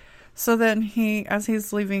 Okay." So then as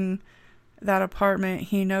he's leaving that apartment,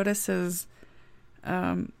 he notices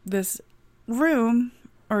this room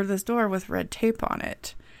or this door with red tape on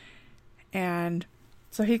it. And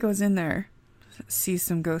so he goes in there, sees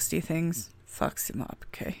some ghosty things, fucks him up.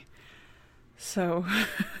 Okay. So,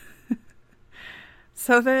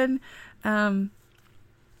 so then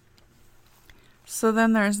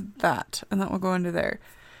there's that, and then we'll go into there.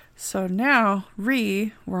 So now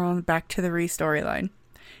we're back to the Ree storyline.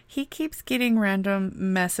 He keeps getting random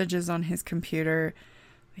messages on his computer.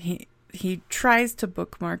 He tries to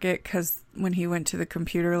bookmark it because when he went to the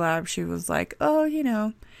computer lab, she was like, "Oh, you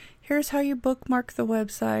know, here's how you bookmark the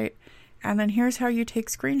website, and then here's how you take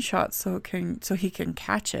screenshots so he can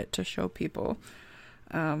catch it to show people."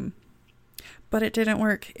 But it didn't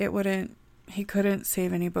work. He couldn't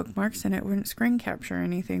save any bookmarks, and it wouldn't screen capture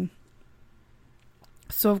anything.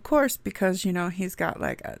 So of course, because, you know, he's got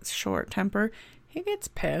like a short temper, he gets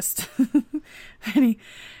pissed. and he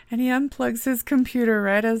unplugs his computer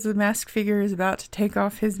right as the mask figure is about to take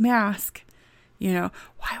off his mask. You know,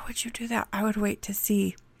 why would you do that? I would wait to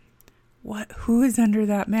see who is under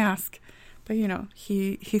that mask. But, you know,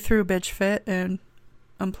 he threw a bitch fit and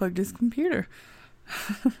unplugged his computer.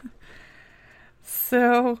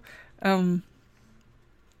 So,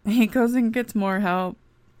 he goes and gets more help.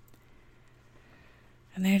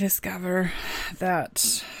 And they discover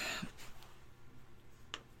that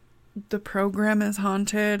the program is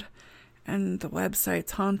haunted, and the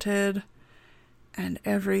website's haunted, and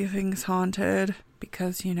everything's haunted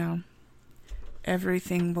because, you know,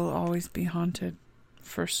 everything will always be haunted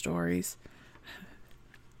for stories.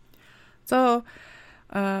 So,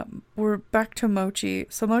 we're back to Mochi.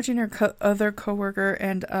 So Mochi and her other coworker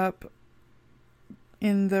end up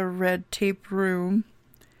in the red tape room,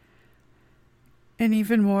 and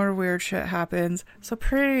even more weird shit happens. So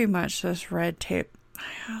pretty much this red tape,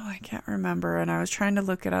 I can't remember, and I was trying to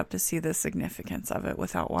look it up to see the significance of it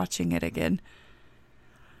without watching it again.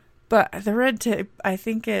 But the red tape, I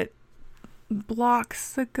think it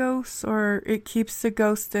blocks the ghost, or it keeps the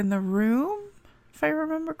ghost in the room, if I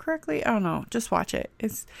remember correctly. I don't know, just watch it.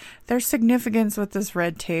 There's significance with this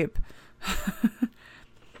red tape.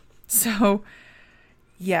 So,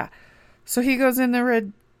 yeah. So he goes in the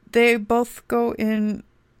red. They both go in.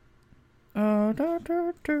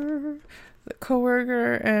 The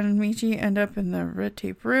coworker and Michi end up in the red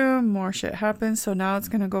tape room. More shit happens. So now it's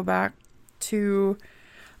gonna go back to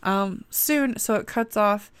soon. So it cuts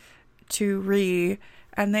off to Ree,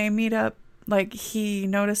 and they meet up. Like, he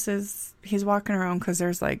notices he's walking around because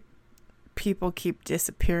there's like people keep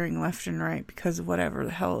disappearing left and right because of whatever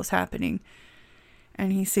the hell is happening.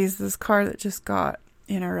 And he sees this car that just got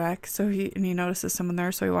in a wreck. So he notices someone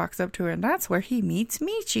there. So he walks up to her, and that's where he meets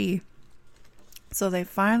Michi. So they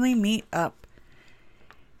finally meet up,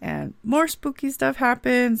 and more spooky stuff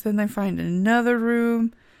happens. Then they find another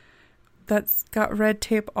room that's got red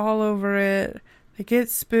tape all over it. They get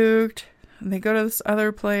spooked, and they go to this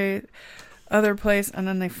other place. other place, and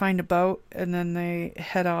then they find a boat, and then they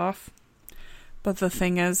head off. But the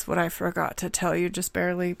thing is, what I forgot to tell you just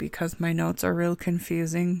barely, because my notes are real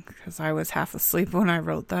confusing, because I was half asleep when I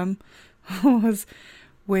wrote them, was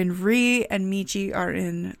when Ri and Michi are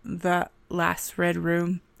in that last red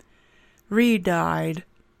room, Ri died.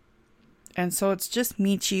 And so it's just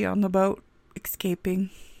Michi on the boat escaping.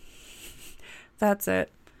 That's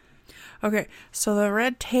it. Okay, so the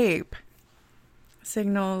red tape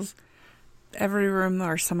signals every room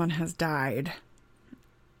where someone has died.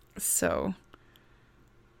 So,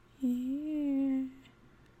 yeah.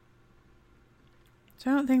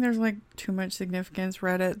 So I don't think there's like too much significance.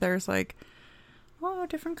 Reddit, there's like, oh,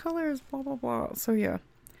 different colors, blah, blah, blah. So yeah.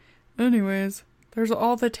 Anyways, there's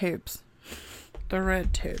all the tapes. The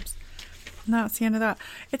red tapes. And that's the end of that.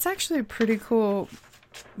 It's actually a pretty cool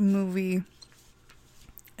movie.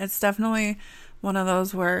 It's definitely one of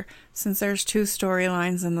those where, since there's two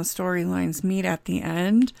storylines and the storylines meet at the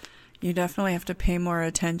end, you definitely have to pay more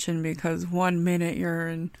attention, because 1 minute you're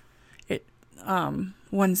in it, one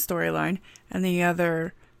storyline, and the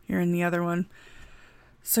other, you're in the other one.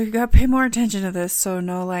 So you gotta pay more attention to this, so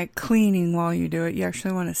no like cleaning while you do it. You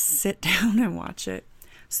actually want to sit down and watch it.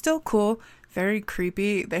 Still cool, very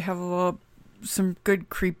creepy. They have some good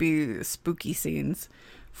creepy, spooky scenes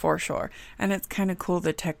for sure. And it's kind of cool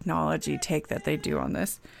the technology take that they do on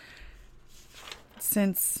this.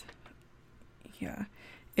 Since, yeah,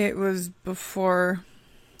 it was before,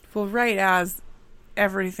 well, right as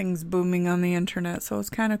everything's booming on the internet. So it's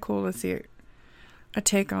kind of cool to see a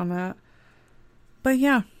take on that. But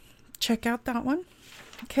yeah, check out that one.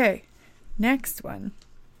 Okay, next one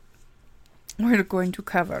we're going to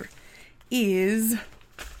cover is,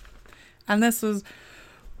 and this was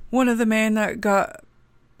one of the men that got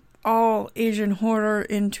all Asian horror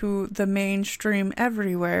into the mainstream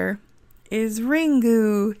everywhere, is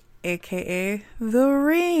Ringu, aka The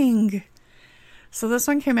Ring. So this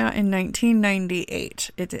one came out in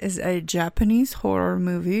 1998. It is a Japanese horror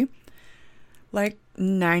movie. Like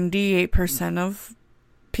 98% of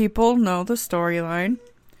people know the storyline.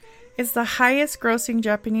 It's the highest grossing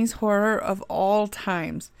Japanese horror of all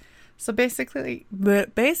times. So basically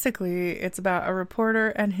it's about a reporter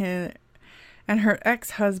and her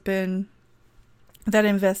ex-husband that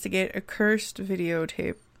investigate a cursed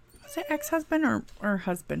videotape. Was it ex-husband or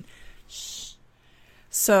husband? Shh.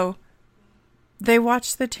 So they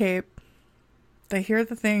watch the tape, they hear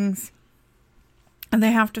the things, and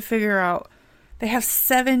they have to figure out, they have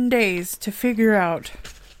 7 days to figure out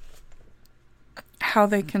how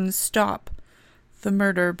they can stop the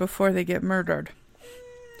murder before they get murdered.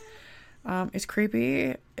 It's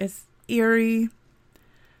creepy. It's eerie.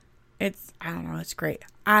 I don't know, it's great.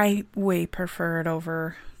 I way prefer it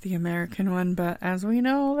over the American one, but as we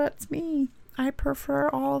know, that's me. I prefer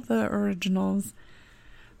all the originals.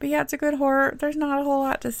 But yeah, it's a good horror. There's not a whole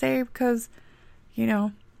lot to say because, you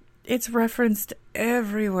know, it's referenced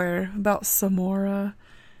everywhere about Samora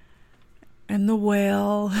and the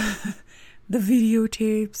whale, the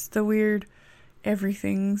videotapes, the weird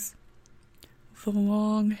everything's, the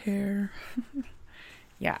long hair.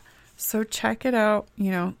 Yeah. So check it out. You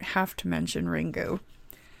know, have to mention Ringu.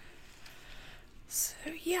 So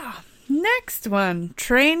yeah. Next one.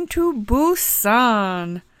 Train to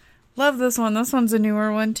Busan. Love this one. This one's a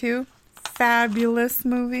newer one too. Fabulous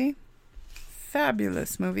movie.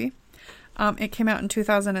 Fabulous movie. It came out in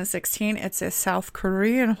 2016. It's a South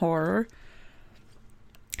Korean horror.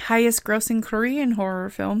 Highest grossing Korean horror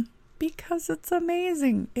film because it's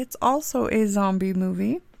amazing. It's also a zombie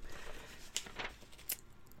movie.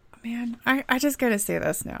 Man, I just gotta say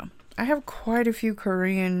this now. I have quite a few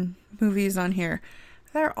Korean movies on here.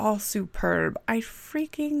 They're all superb. I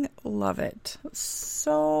freaking love it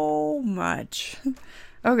so much.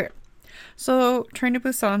 Okay, so Train to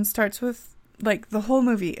Busan starts with, like, the whole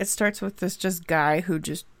movie. It starts with this just guy who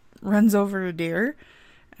just runs over a deer,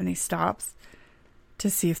 and he stops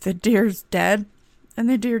to see if the deer's dead, and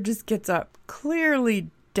the deer just gets up,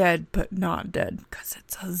 clearly dead, but not dead, because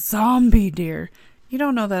it's a zombie deer. You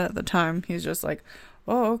don't know that at the time. He's just like,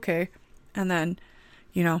 oh, okay. And then,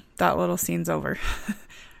 you know, that little scene's over.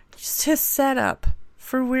 Just to set up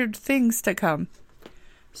for weird things to come.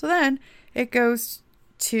 So then it goes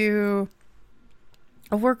to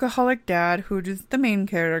a workaholic dad who is the main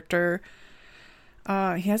character.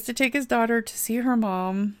 He has to take his daughter to see her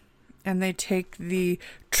mom. And they take the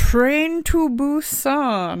train to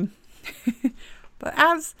Busan. But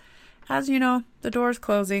as you know, the door's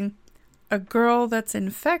closing. A girl that's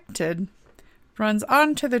infected runs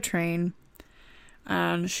onto the train,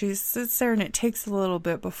 and she sits there, and it takes a little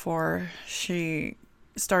bit before she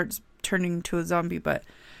starts turning to a zombie, but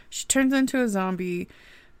She turns into a zombie,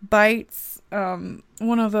 bites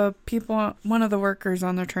one of the workers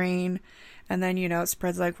on the train, and then, it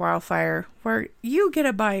spreads like wildfire, where you get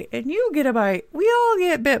a bite and you get a bite. We all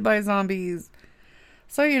get bit by zombies.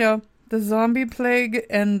 So, the zombie plague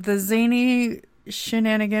and the zany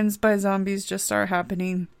shenanigans by zombies just start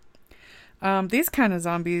happening. These kind of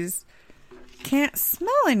zombies can't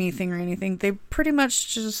smell anything or anything. They pretty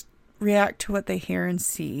much just react to what they hear and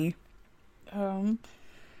see.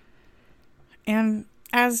 And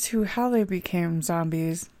as to how they became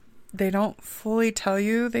zombies, they don't fully tell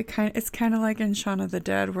you. It's kind of like in Shaun of the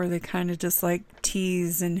Dead, where they kind of just like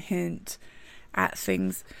tease and hint at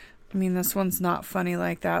things. I mean, this one's not funny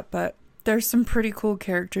like that, but there's some pretty cool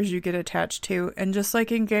characters you get attached to. And just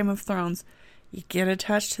like in Game of Thrones, you get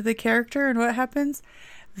attached to the character, and what happens?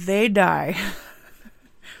 They die.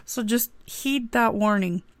 So just heed that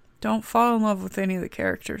warning. Don't fall in love with any of the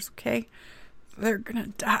characters, okay? They're gonna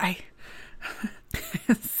die.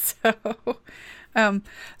 So,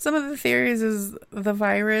 some of the theories is the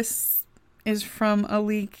virus is from a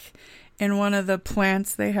leak in one of the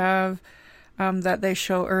plants they have that they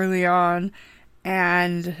show early on.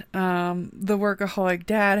 And the workaholic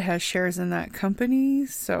dad has shares in that company.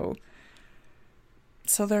 So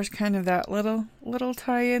there's kind of that little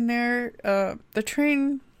tie in there. The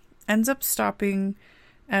train ends up stopping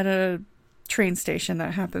at a train station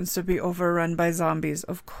that happens to be overrun by zombies,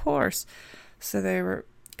 of course. So they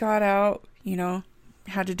got out,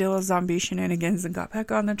 had to deal with zombie shenanigans and got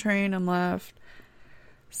back on the train and left.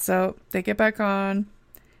 So they get back on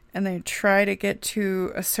and they try to get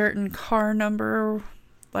to a certain car number.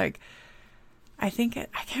 Like, I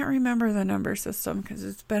can't remember the number system because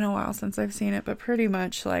it's been a while since I've seen it, but pretty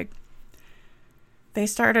much like they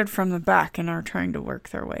started from the back and are trying to work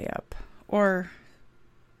their way up, or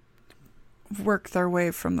work their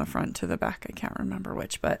way from the front to the back. I can't remember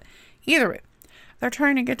which, but either way, they're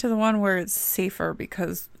trying to get to the one where it's safer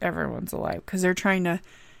because everyone's alive, because they're trying to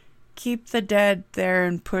keep the dead there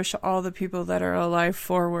and push all the people that are alive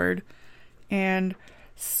forward. And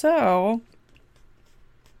so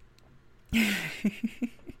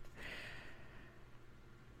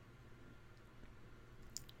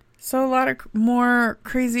a lot of more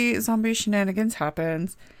crazy zombie shenanigans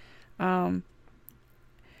happens. They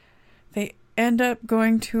end up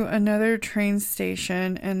going to another train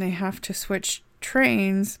station and they have to switch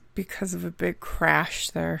trains because of a big crash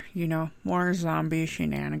there. More zombie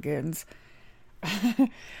shenanigans.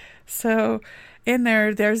 So in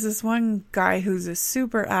there's this one guy who's a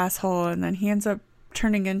super asshole, and then he ends up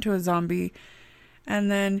turning into a zombie, and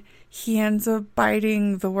then he ends up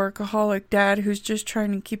biting the workaholic dad who's just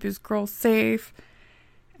trying to keep his girl safe.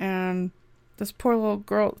 And this poor little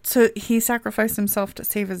girl, so he sacrificed himself to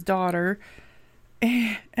save his daughter.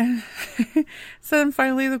 And so then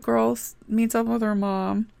finally the girl meets up with her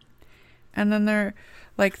mom, and then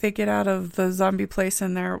they get out of the zombie place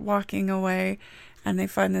and they're walking away, and they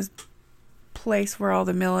find this place where all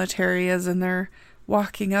the military is, and they're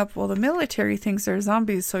walking up. Well, the military thinks they're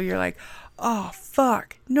zombies, so you're like, oh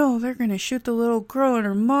fuck, no, they're gonna shoot the little girl and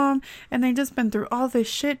her mom, and they just been through all this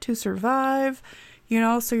shit to survive,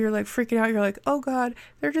 so you're like freaking out. You're like, oh god,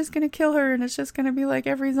 they're just gonna kill her, and it's just gonna be like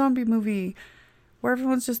every zombie movie where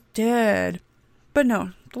everyone's just dead. But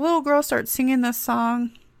no, the little girl starts singing this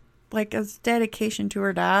song like as dedication to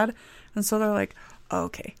her dad, and so they're like, oh,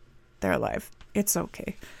 okay, they're alive, it's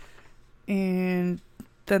okay. And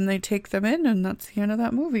then they take them in, and that's the end of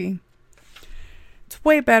that movie. It's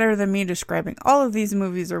way better than me describing. All of these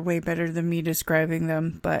movies are way better than me describing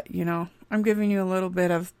them, but I'm giving you a little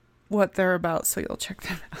bit of what they're about, so you'll check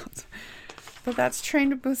them out. But that's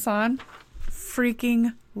Train to Busan.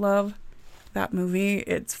 Freaking love that movie.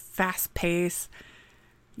 It's fast paced.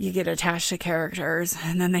 You get attached to characters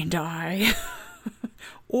and then they die.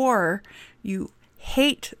 Or you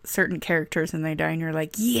hate certain characters and they die and you're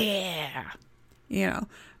like, yeah.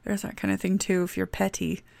 There's that kind of thing too if you're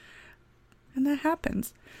petty. And that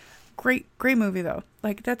happens. Great movie though.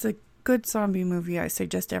 Like, that's a good zombie movie. I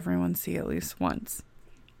suggest everyone see at least once.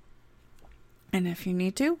 And if you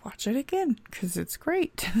need to, watch it again, because it's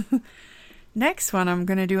great. Next one, I'm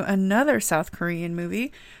going to do another South Korean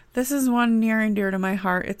movie. This is one near and dear to my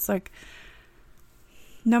heart. It's like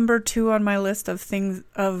number 2 on my list of things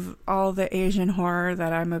of all the Asian horror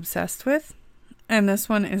that I'm obsessed with. And this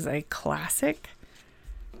one is a classic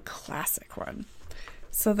one.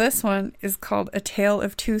 So this one is called A Tale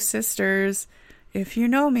of Two Sisters. If you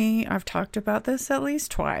know me, I've talked about this at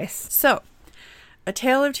least twice. So, A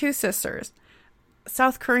Tale of Two Sisters,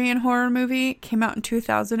 South Korean horror movie, came out in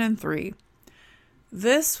 2003.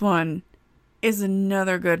 This one is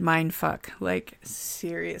another good mind fuck. Like,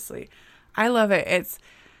 seriously. I love it. It's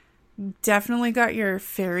definitely got your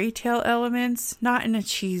fairy tale elements, not in a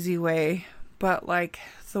cheesy way, but like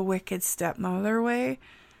the Wicked Stepmother way,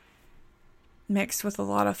 mixed with a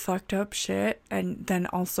lot of fucked up shit, and then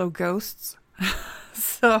also ghosts.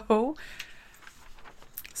 So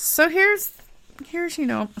here's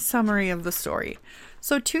a summary of the story.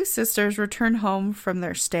 So 2 sisters return home from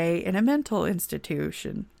their stay in a mental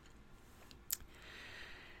institution.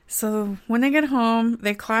 So when they get home,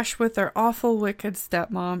 they clash with their awful, wicked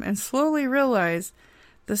stepmom and slowly realize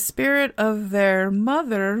the spirit of their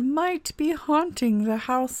mother might be haunting the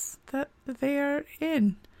house that they are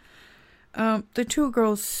in. The 2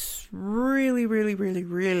 girls really, really, really,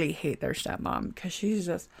 really hate their stepmom because she's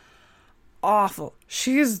just awful.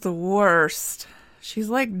 She's the worst. She's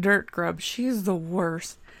like dirt grub. She's the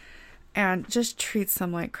worst. And just treats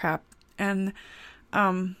them like crap. And,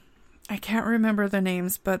 I can't remember the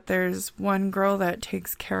names, but there's one girl that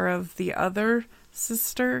takes care of the other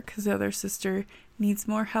sister because the other sister needs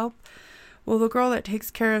more help. Well, the girl that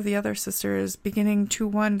takes care of the other sister is beginning to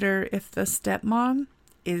wonder if the stepmom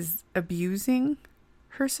is abusing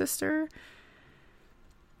her sister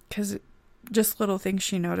because just little things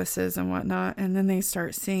she notices and whatnot. And then they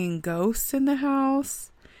start seeing ghosts in the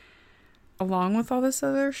house along with all this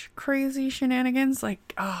other crazy shenanigans.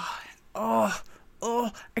 Like, oh,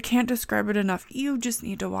 I can't describe it enough. You just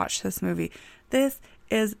need to watch this movie. This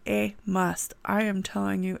is a must. I am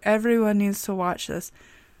telling you, everyone needs to watch this.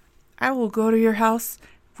 I will go to your house.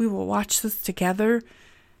 We will watch this together.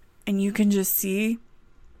 And you can just see,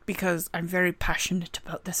 because I'm very passionate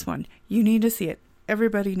about this one. You need to see it.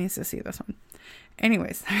 Everybody needs to see this one.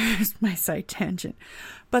 Anyways, there's my side tangent.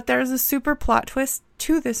 But there's a super plot twist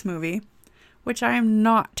to this movie, which I am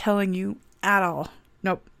not telling you at all.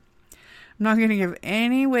 Nope. I'm not going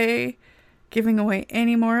to giving away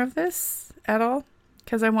any more of this at all,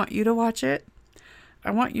 because I want you to watch it. I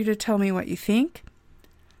want you to tell me what you think.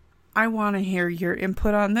 I want to hear your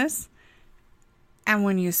input on this. And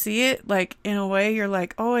when you see it, like, in a way, you're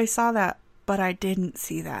like, oh, I saw that, but I didn't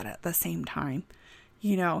see that at the same time.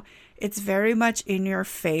 You know, it's very much in your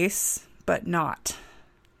face, but not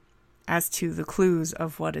as to the clues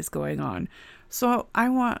of what is going on. So I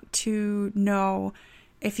want to know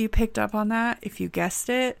if you picked up on that, if you guessed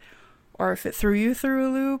it, or if it threw you through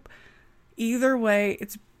a loop. Either way,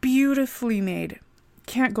 it's beautifully made.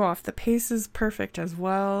 Can't go off. The pace is perfect as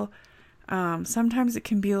well. Sometimes it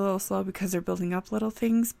can be a little slow because they're building up little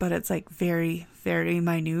things, but it's like very, very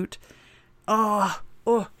minute. Oh,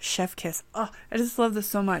 chef kiss. Oh, I just love this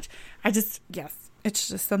so much. Yes, it's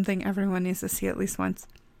just something everyone needs to see at least once.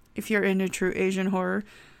 If you're into true Asian horror,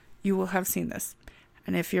 you will have seen this.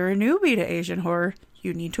 And if you're a newbie to Asian horror,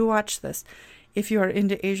 you need to watch this. If you are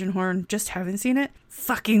into Asian horror and just haven't seen it,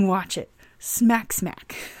 fucking watch it.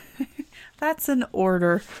 Smack. That's an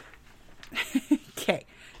order. Okay,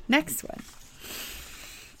 next one.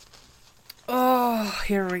 Oh,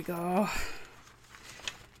 here we go.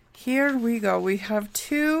 We have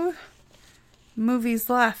 2 movies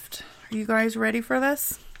left. Are you guys ready for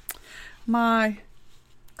this? My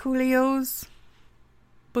Coolios,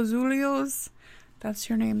 Bazulios, that's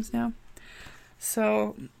your names now.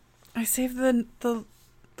 So I saved the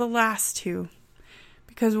last 2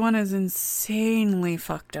 because one is insanely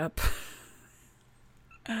fucked up.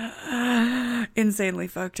 Insanely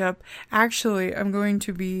fucked up. Actually, I'm going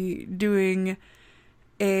to be doing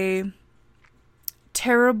a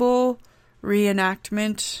terrible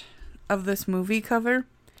reenactment of this movie cover,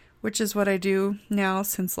 which is what I do now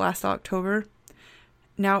since last October.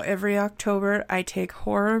 Now every October I take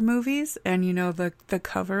horror movies and the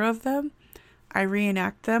cover of them, I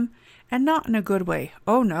reenact them, and not in a good way.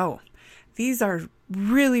 Oh no. These are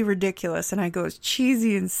really ridiculous, and I go as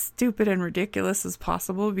cheesy and stupid and ridiculous as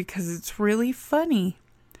possible because it's really funny.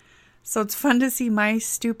 So it's fun to see my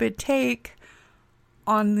stupid take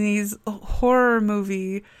on these horror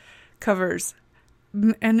movie covers.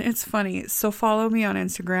 And it's funny. So follow me on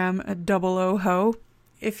Instagram at @00ho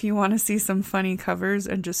if you want to see some funny covers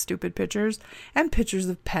and just stupid pictures and pictures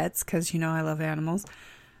of pets, because I love animals.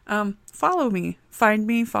 Follow me. Find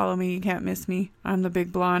me, follow me. You can't miss me. I'm the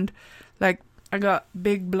big blonde. Like, I got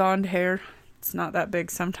big blonde hair. It's not that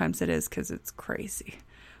big. Sometimes it is because it's crazy.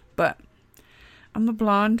 But I'm the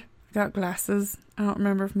blonde. I got glasses. I don't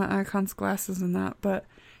remember if my icon's glasses and that. But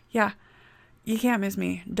yeah, you can't miss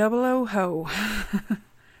me. 00ho.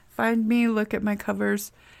 Find me. Look at my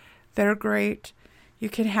covers. They're great. You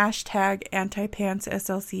can hashtag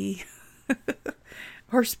 #AntiPantsSLC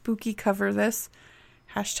or spooky cover this.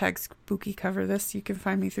 Hashtag spooky cover this. You can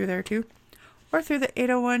find me through there too. Or through the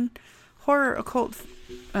 801 horror occult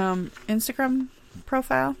Instagram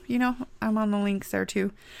profile. You know, I'm on the links there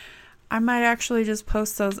too. I might actually just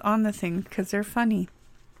post those on the thing because they're funny.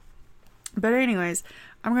 But anyways,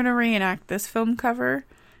 I'm going to reenact this film cover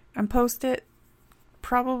and post it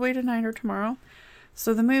probably tonight or tomorrow.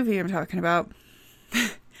 So the movie I'm talking about,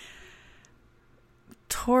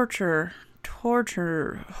 torture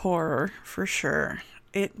horror for sure.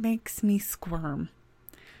 It makes me squirm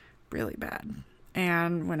really bad.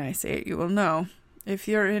 And when I say it, you will know. If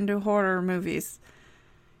you're into horror movies,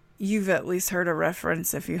 you've at least heard a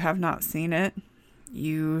reference. If you have not seen it,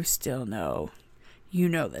 you still know. You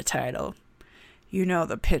know the title. You know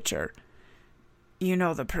the picture. You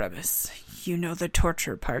know the premise. You know the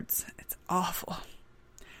torture parts. It's awful.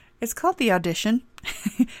 It's called The Audition.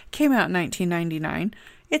 Came out in 1999.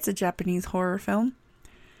 It's a Japanese horror film.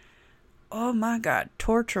 Oh my god.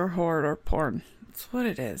 Torture horror porn. That's what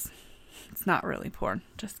it is. It's not really porn.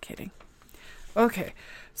 Just kidding. Okay.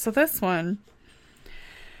 So this one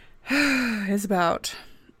is about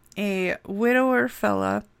a widower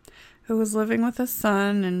fella who was living with his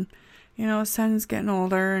son, and you know, his son's getting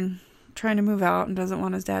older and trying to move out and doesn't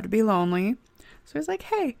want his dad to be lonely. So he's like,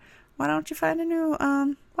 hey, why don't you find a new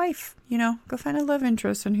wife? You know, go find a love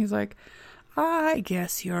interest. And he's like, I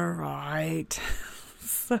guess you're right.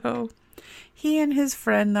 So he and his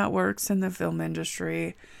friend that works in the film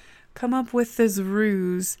industry come up with this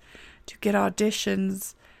ruse to get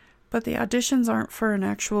auditions. But the auditions aren't for an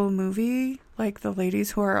actual movie like the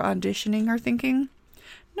ladies who are auditioning are thinking.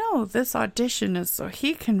 No, this audition is so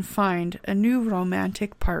he can find a new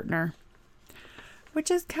romantic partner. Which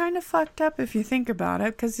is kind of fucked up if you think about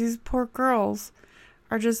it, because these poor girls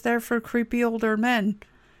are just there for creepy older men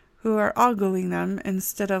who are ogling them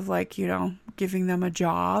instead of, like, you know, giving them a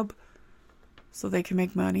job so they can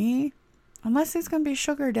make money. Unless he's going to be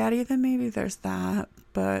sugar daddy, then maybe there's that.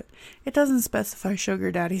 But it doesn't specify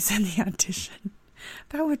sugar daddies in the audition.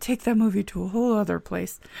 That would take that movie to a whole other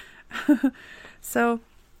place. So,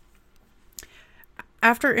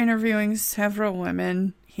 after interviewing several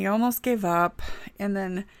women, he almost gave up, and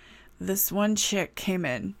then this one chick came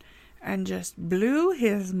in and just blew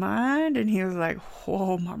his mind, and he was like,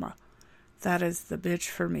 whoa, mama, that is the bitch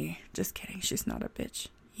for me. Just kidding, she's not a bitch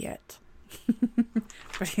yet.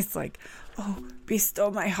 But he's like, oh, bestow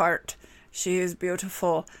my heart. She is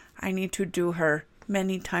beautiful. I need to do her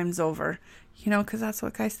many times over. You know, because that's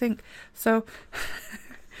what guys think. So,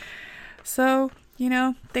 you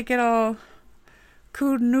know, they get all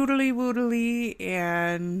noodly woodly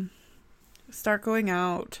and start going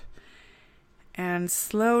out, and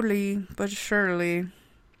slowly but surely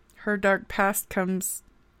her dark past comes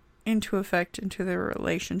into effect into their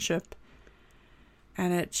relationship,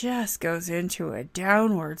 and it just goes into a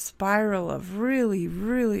downward spiral of really,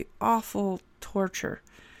 really awful torture.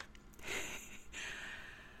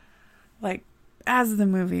 Like, as the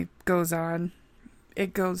movie goes on,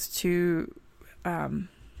 it goes to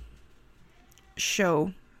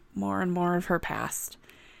show more and more of her past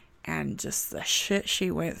and just the shit she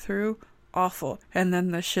went through. Awful. And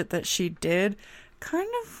then the shit that she did, kind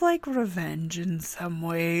of like revenge in some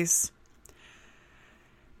ways.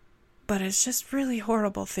 But it's just really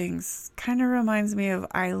horrible things. Kind of reminds me of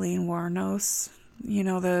Eileen Wuornos, you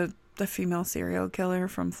know, the female serial killer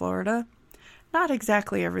from Florida. Not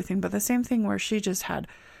exactly everything, but the same thing where she just had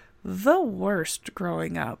the worst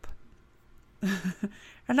growing up.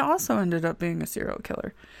 And also ended up being a serial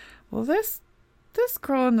killer. Well, this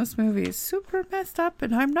girl in this movie is super messed up,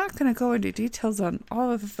 and I'm not going to go into details on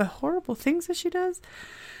all of the horrible things that she does.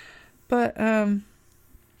 But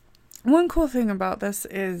one cool thing about this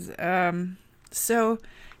is, so,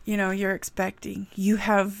 you know, you're expecting, you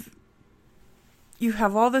have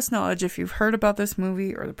all this knowledge if you've heard about this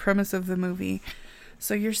movie or the premise of the movie.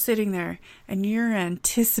 So you're sitting there and you're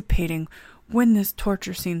anticipating when this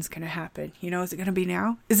torture scene's going to happen. You know, is it going to be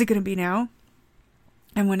now? Is it going to be now?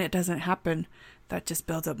 And when it doesn't happen, that just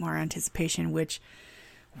builds up more anticipation, which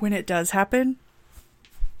when it does happen,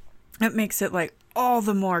 it makes it like all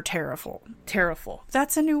the more terrible.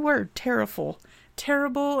 That's a new word. Terrible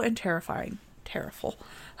and terrifying. Terrible.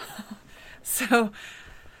 So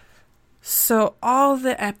all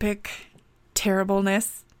the epic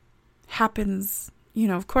terribleness happens, you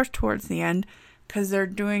know, of course, towards the end, because they're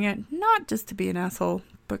doing it not just to be an asshole,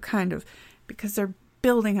 but kind of because they're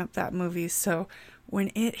building up that movie. So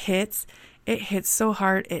when it hits so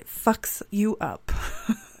hard, it fucks you up.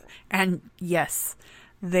 And yes,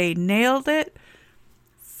 they nailed it.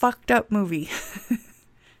 Fucked up movie.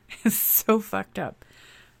 It's so fucked up.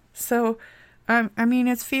 So, I mean,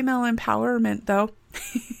 it's female empowerment, though.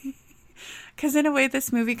 Because in a way,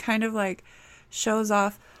 this movie kind of like shows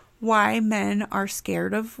off why men are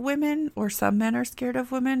scared of women, or some men are scared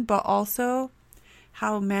of women, but also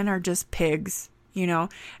how men are just pigs,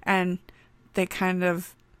 and they kind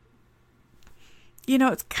of,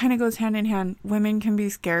 it kind of goes hand in hand. Women can be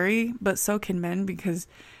scary, but so can men, because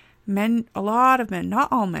a lot of men,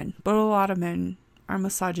 not all men, but a lot of men are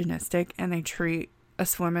misogynistic and they treat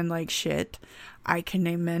us women like shit. I can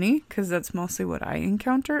name many, because that's mostly what I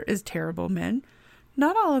encounter, is terrible men.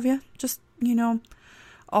 Not all of you, just,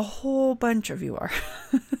 a whole bunch of you are.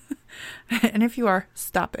 And if you are,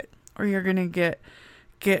 stop it, or you're gonna get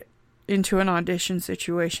into an audition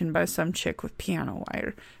situation by some chick with piano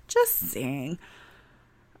wire. Just saying.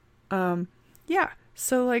 Yeah,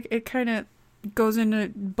 so like it kind of goes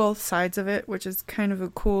into both sides of it, which is kind of a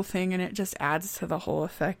cool thing, and it just adds to the whole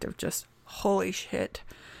effect of just holy shit.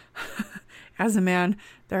 As a man,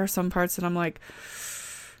 there are some parts that I'm like,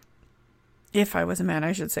 if I was a man,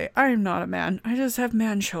 I should say, I am not a man. I just have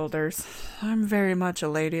man shoulders. I'm very much a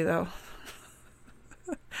lady, though.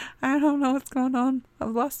 I don't know what's going on. I've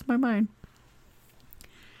lost my mind.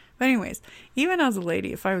 But anyways, even as a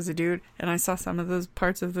lady, if I was a dude and I saw some of those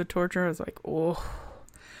parts of the torture, I was like, oh,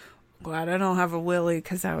 glad I don't have a willy,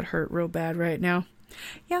 because that would hurt real bad right now.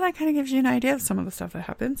 Yeah, that kind of gives you an idea of some of the stuff that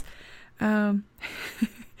happens.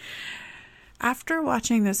 After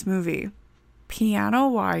watching this movie, piano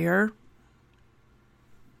wire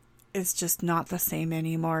is just not the same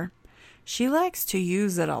anymore. She likes to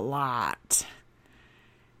use it a lot.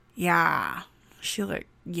 Yeah. She likes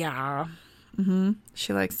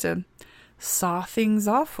to saw things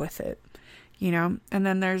off with it, And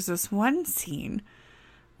then there's this one scene,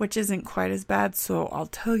 which isn't quite as bad, so I'll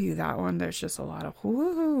tell you that one. There's just a lot of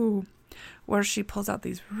woo, where she pulls out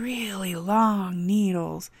these really long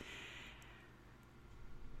needles,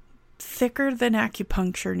 thicker than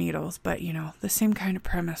acupuncture needles, but the same kind of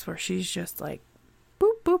premise, where she's just like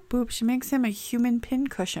boop boop boop. She makes him a human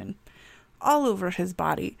pincushion all over his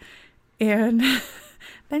body, and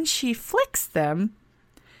then she flicks them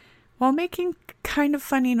while making kind of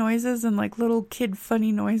funny noises and like little kid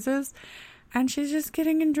funny noises, and she's just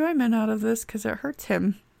getting enjoyment out of this because it hurts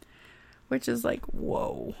him, which is like,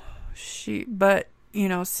 whoa. But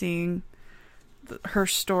seeing her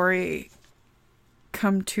story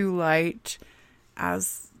come to light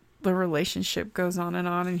as the relationship goes on,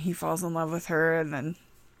 and he falls in love with her, and then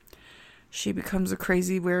she becomes a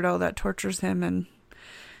crazy weirdo that tortures him, and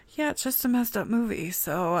yeah, it's just a messed up movie.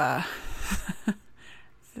 So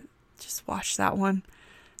just watch that one.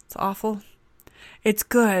 It's awful. It's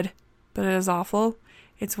good, but it is awful.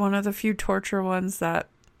 It's one of the few torture ones that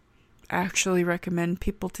I actually recommend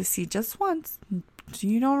people to see just once.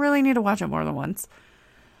 You don't really need to watch it more than once,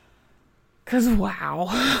 'cause wow.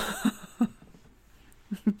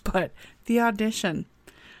 But The Audition,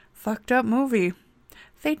 fucked up movie.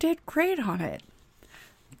 They did great on it.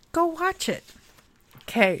 Go watch it.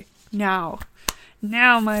 Okay, now,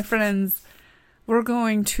 my friends, we're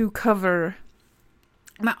going to cover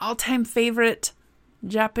my all-time favorite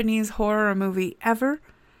Japanese horror movie ever.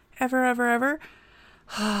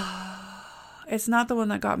 It's not the one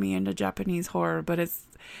that got me into Japanese horror, but it's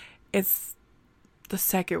the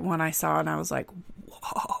second one I saw, and I was like,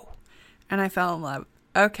 whoa. And I fell in love.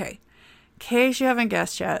 Okay. In case you haven't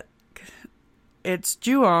guessed yet, it's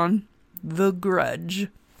Ju-on, The Grudge.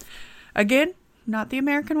 Again, not the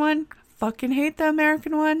American one. Fucking hate the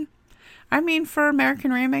American one. I mean, for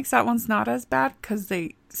American remakes, that one's not as bad, because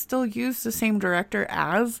they still use the same director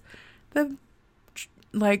as the,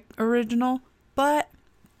 original, but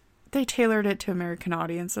they tailored it to American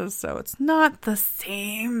audiences, so it's not the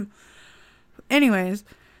same. Anyways,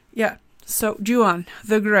 yeah, so Ju-on,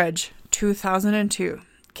 The Grudge, 2002,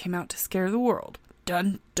 came out to scare the world.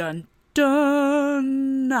 Dun, dun,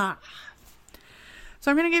 dun. So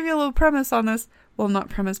I'm going to give you a little premise on this. Well, not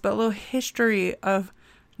premise, but a little history of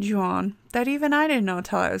Ju-on that even I didn't know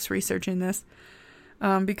until I was researching this.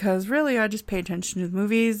 Because really, I just pay attention to the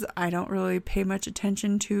movies. I don't really pay much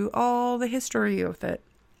attention to all the history of it.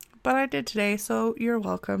 But I did today, so you're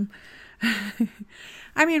welcome.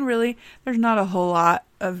 I mean, really, there's not a whole lot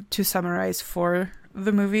to summarize for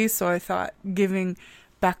the movie, so I thought giving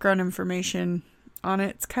background information on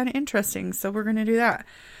it's kind of interesting, so we're going to do that.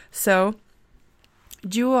 So,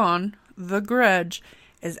 Ju-on, The Grudge,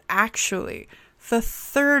 is actually the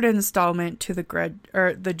third installment to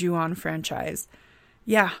the Ju-on franchise.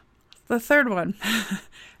 Yeah, the third one.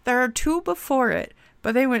 There are two before it,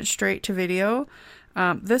 but they went straight to video.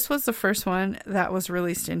 This was the first one that was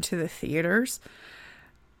released into the theaters.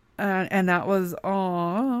 And that was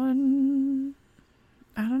on,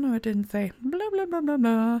 I don't know, it didn't say, blah, blah, blah, blah,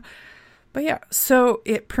 blah. But yeah, so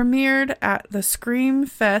it premiered at the Scream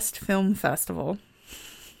Fest Film Festival.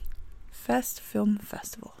 Film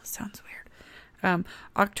Festival. Sounds weird.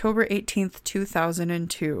 October 18th,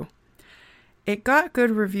 2002. It got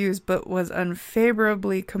good reviews, but was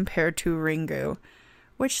unfavorably compared to Ringu,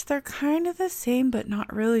 which they're kind of the same, but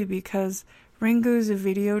not really, because Ringu's a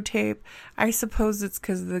videotape. I suppose it's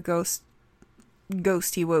because of the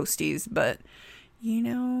ghosty woasties, but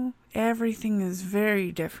everything is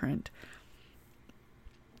very different.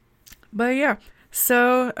 But yeah,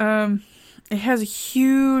 so it has a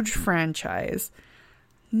huge franchise,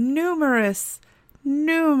 numerous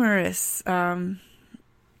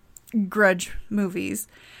Grudge movies,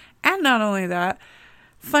 and not only that,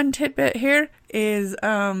 fun tidbit here is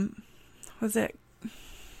was it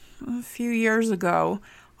a few years ago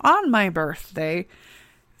on my birthday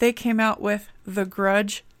they came out with The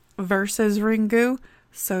Grudge versus Ringu.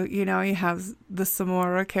 So you have the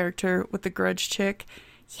Samora character with the Grudge chick.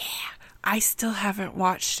 Yeah, I still haven't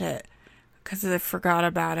watched it because I forgot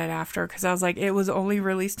about it after, because I was like, it was only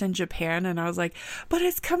released in Japan, and I was like, but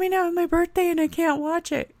it's coming out on my birthday and I can't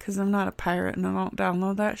watch it because I'm not a pirate and I don't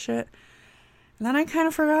download that shit. And then I kind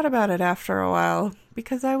of forgot about it after a while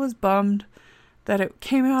because I was bummed that it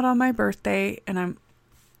came out on my birthday, and I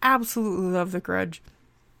absolutely love The Grudge.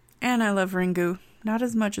 And I love Ringu. Not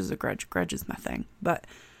as much as The Grudge. Grudge is my thing.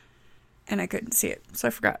 And I couldn't see it, so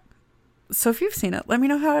I forgot. So if you've seen it, let me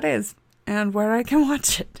know how it is and where I can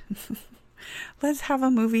watch it. Let's have a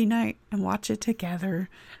movie night and watch it together.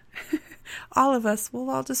 All of us, we'll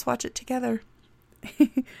all just watch it together.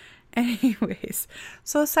 Anyways,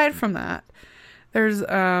 so aside from that, there's,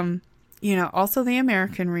 also the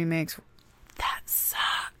American remakes that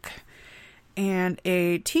suck. And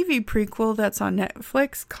a TV prequel that's on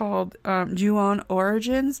Netflix called Ju-on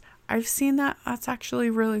Origins. I've seen that. That's actually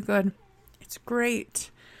really good. It's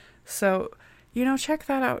great. So, check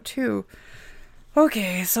that out too.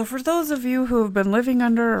 Okay, so for those of you who have been living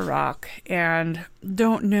under a rock and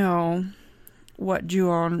don't know what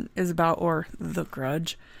Ju-on is about, or The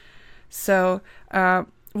Grudge. So,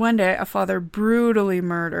 one day a father brutally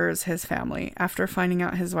murders his family after finding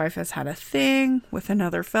out his wife has had a thing with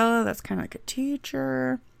another fella that's kind of like a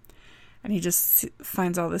teacher. And he just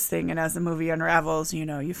finds all this thing, and as the movie unravels,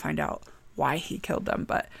 you find out why he killed them.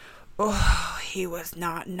 But, he was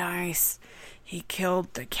not nice. He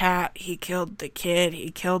killed the cat, he killed the kid, he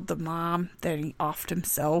killed the mom, then he offed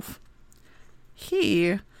himself.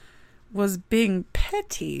 He was being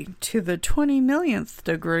petty to the 20 millionth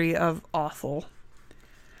degree of awful.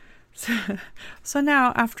 So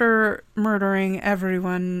now, after murdering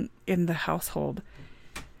everyone in the household,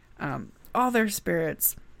 all their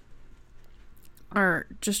spirits are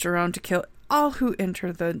just around to kill all who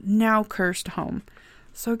enter the now cursed home.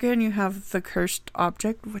 So again, you have the cursed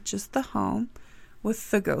object, which is the home,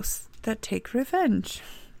 with the ghosts that take revenge.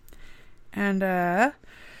 And,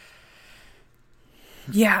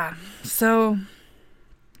 yeah, so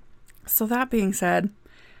that being said,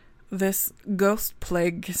 this ghost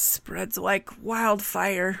plague spreads like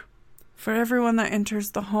wildfire for everyone that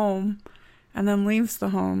enters the home and then leaves the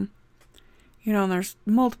home. And there's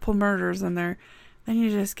multiple murders in there. Then you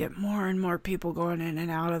just get more and more people going in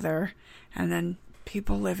and out of there. And then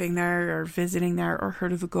people living there or visiting there or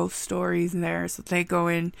heard of the ghost stories in there, so they go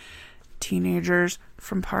in, teenagers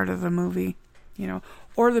from part of the movie,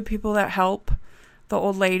 or the people that help the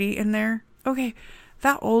old lady in there. Okay,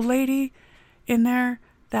 that old lady in there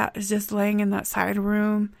that is just laying in that side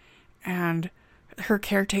room, and her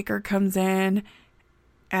caretaker comes in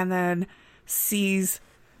and then sees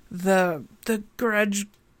the Grudge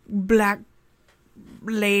black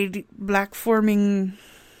forming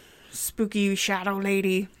spooky shadow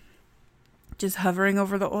lady just hovering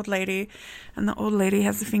over the old lady, and the old lady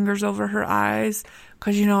has the fingers over her eyes,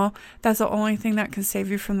 because that's the only thing that can save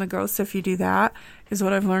you from the ghosts. If you do that, is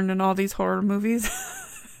what I've learned in all these horror movies.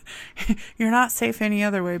 You're not safe any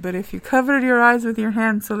other way, but if you covered your eyes with your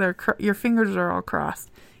hands so your fingers are all crossed,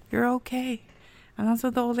 you're okay. And that's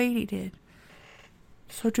what the old lady did.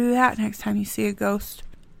 So do that next time you see a ghost.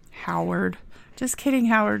 Howard. Just kidding,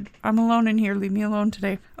 Howard. I'm alone in here. Leave me alone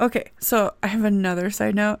today. Okay, so I have another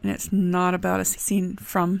side note, and it's not about a scene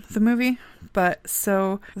from the movie, but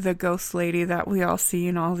so the ghost lady that we all see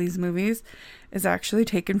in all these movies is actually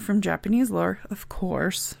taken from Japanese lore, of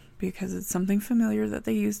course, because it's something familiar that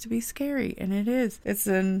they use to be scary, and it is. It's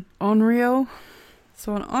an onryo.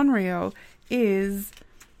 So an onryo is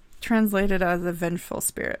translated as a vengeful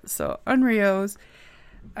spirit. So onryos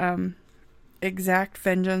exact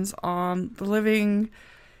vengeance on the living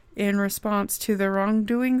in response to the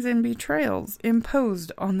wrongdoings and betrayals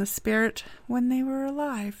imposed on the spirit when they were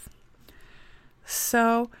alive.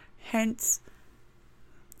 So, hence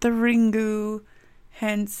the Ringu,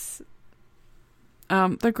 hence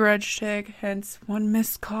the Grudge Chick, hence One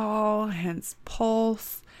Missed Call, hence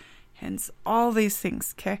Pulse, hence all these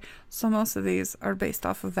things, okay? So most of these are based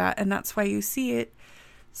off of that, and that's why you see it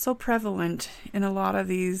so prevalent in a lot of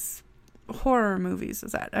these horror movies.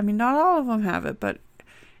 Is that, I mean, not all of them have it, but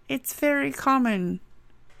it's very common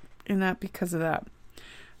in that because of that.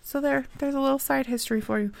 So there's a little side history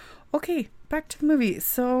for you. Okay, back to the movie.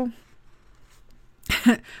 So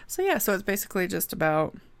so it's basically just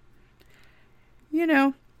about,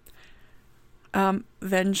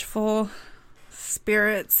 vengeful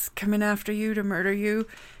spirits coming after you to murder you,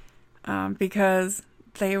 because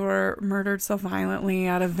they were murdered so violently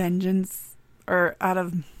out of vengeance or out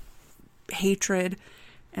of hatred,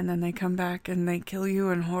 and then they come back and they kill you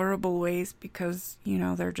in horrible ways because,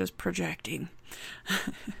 they're just projecting.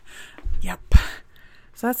 Yep.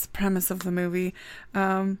 So that's the premise of the movie.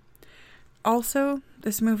 Also,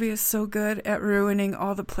 this movie is so good at ruining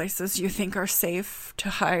all the places you think are safe to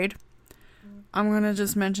hide. I'm going to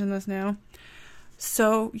just mention this now.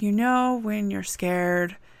 So, when you're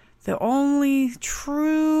scared, the only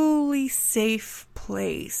truly safe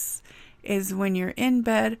place is when you're in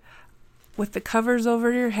bed with the covers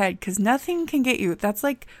over your head, because nothing can get you. That's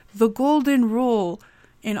like the golden rule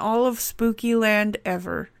in all of spooky land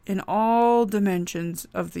ever, in all dimensions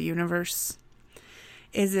of the universe,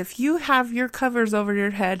 is if you have your covers over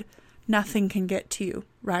your head, nothing can get to you,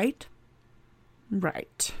 right?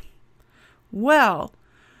 Right. Well,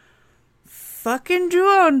 fucking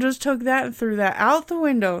Ju-on just took that and threw that out the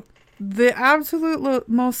window. The absolute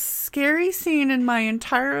most scary scene in my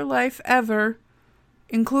entire life ever,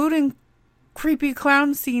 including creepy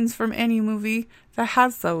clown scenes from any movie that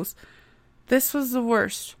has those. This was the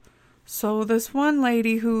worst. So this one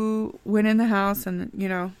lady who went in the house and,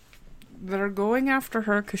 they're going after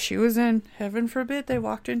her because she was in, heaven forbid, they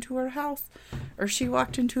walked into her house, or she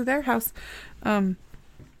walked into their house.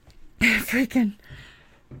 Freaking,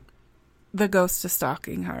 the ghost is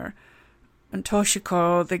stalking her. And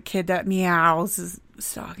Toshiko, the kid that meows, is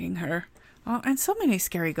stalking her. Oh, and so many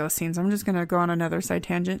scary ghost scenes. I'm just going to go on another side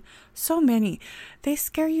tangent. So many. They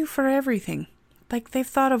scare you for everything. Like, they've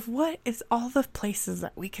thought of what is all the places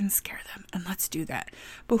that we can scare them, and let's do that.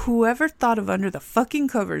 But whoever thought of under the fucking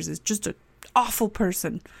covers is just an awful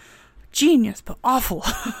person. Genius, but awful.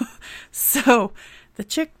 So, the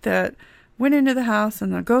chick that went into the house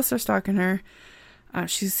and the ghosts are stalking her,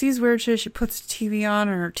 she sees weird shit, she puts the TV on,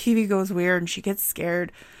 and her TV goes weird, and she gets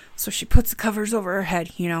scared. So she puts the covers over her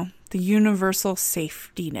head, the universal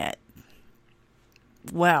safety net.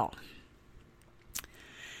 Well,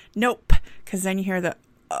 nope. Because then you hear the,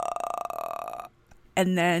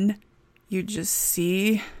 and then you just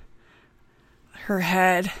see her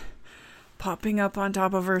head popping up on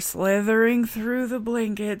top of her, slithering through the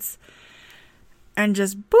blankets, and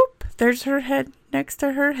just boop, there's her head next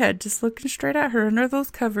to her head, just looking straight at her under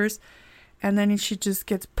those covers. And then she just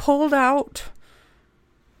gets pulled out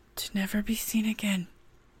to never be seen again.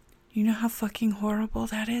 You know how fucking horrible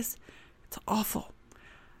that is? It's awful.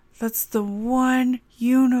 That's the one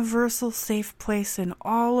universal safe place in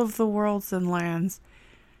all of the worlds and lands.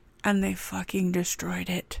 And they fucking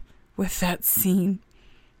destroyed it with that scene.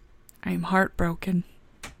 I am heartbroken.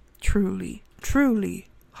 Truly, truly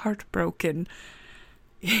heartbroken.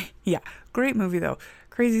 Yeah, great movie though.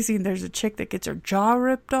 Crazy scene. There's a chick that gets her jaw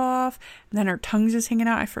ripped off, and then her tongue's just hanging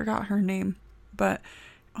out. I forgot her name. But,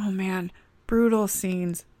 oh man, brutal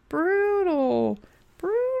scenes. Brutal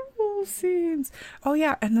scenes. Oh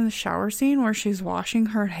yeah, and then the shower scene where she's washing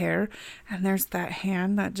her hair and there's that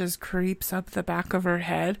hand that just creeps up the back of her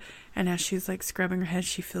head, and as she's like scrubbing her head,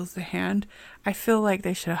 she feels the hand. I feel like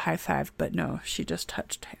they should have high-fived, but no, she just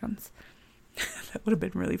touched hands. That would have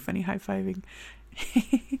been really funny, high-fiving.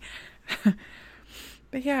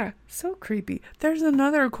 But yeah, so creepy. There's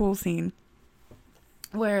another cool scene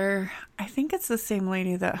where I think it's the same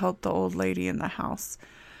lady that helped the old lady in the house.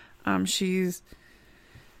 She's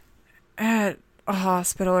at a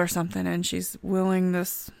hospital or something, and she's wheeling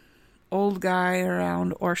this old guy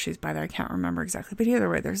around, or she's by there, I can't remember exactly, but either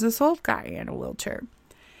way, there's this old guy in a wheelchair,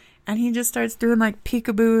 and he just starts doing like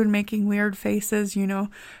peekaboo and making weird faces,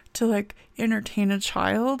 to like entertain a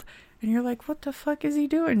child, and you're like, what the fuck is he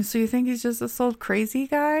doing? So you think he's just this old crazy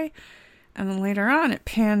guy, and then later on it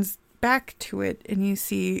pans back to it, and you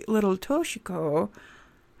see little Toshiko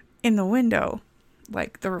in the window,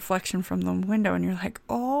 like the reflection from the window, and you're like,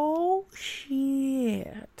 oh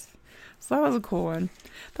shit. So that was a cool one.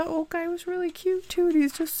 That old guy was really cute too, and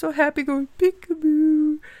he's just so happy going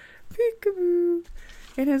peekaboo, peekaboo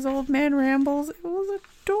in his old man rambles. It was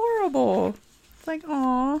adorable. It's like,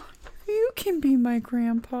 aw, you can be my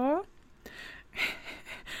grandpa.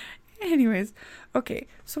 Anyways, okay,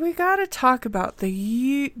 so we gotta talk about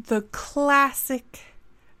the classic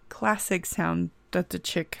sound that the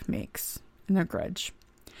chick makes in The Grudge.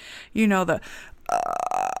 You know, the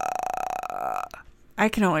I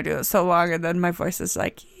can only do it so long, and then my voice is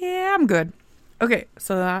like, yeah, I'm good. Okay,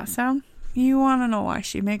 so that sound, you want to know why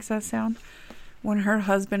she makes that sound? When her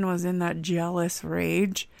husband was in that jealous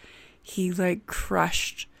rage, he like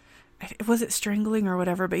crushed, was it strangling or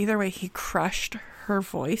whatever, but either way, he crushed her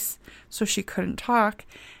voice so she couldn't talk,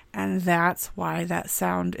 and that's why that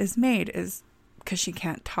sound is made, is because she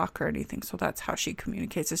can't talk or anything, so that's how she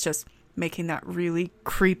communicates. It's just making that really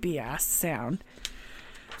creepy ass sound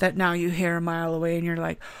that now you hear a mile away and you're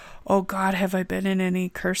like, oh God, have I been in any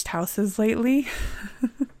cursed houses lately?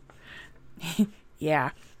 Yeah,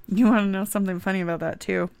 you want to know something funny about that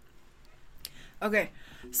too? Okay,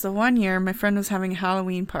 so one year my friend was having a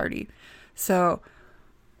Halloween party, so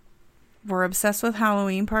we're obsessed with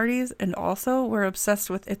Halloween parties, and also we're obsessed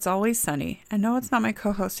with It's Always Sunny. And no, it's not my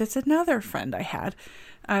co-host, it's another friend I had.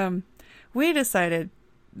 We decided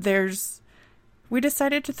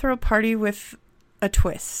to throw a party with a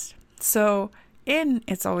twist. So in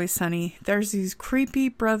It's Always Sunny, there's these creepy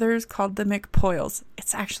brothers called the McPoyles.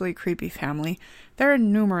 It's actually a creepy family. They're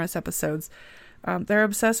in numerous episodes. They're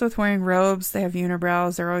obsessed with wearing robes. They have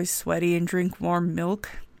unibrows. They're always sweaty and drink warm milk.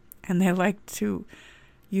 And they like to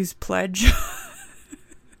use Pledge.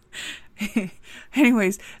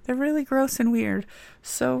 Anyways, they're really gross and weird.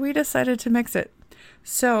 So we decided to mix it.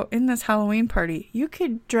 So in this Halloween party, you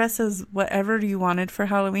could dress as whatever you wanted for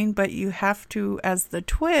Halloween, but you have to, as the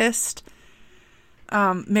twist,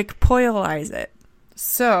 McPoyleize it.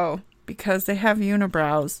 So, because they have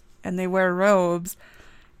unibrows and they wear robes,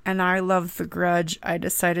 and I love The Grudge, I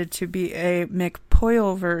decided to be a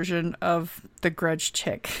McPoyle version of the Grudge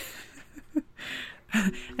chick.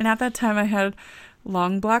 And at that time I had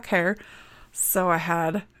long black hair, so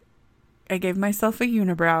I gave myself a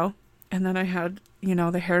unibrow, and then I had, you know,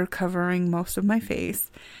 the hair covering most of my face,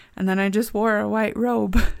 and then I just wore a white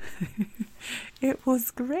robe. It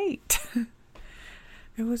was great.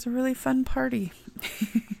 It was a really fun party.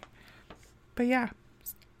 But yeah,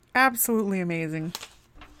 absolutely amazing.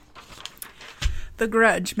 The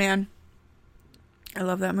Grudge, man. I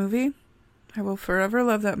love that movie. I will forever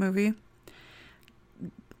love that movie.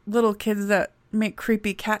 Little kids that make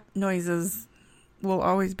creepy cat noises will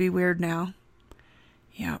always be weird now.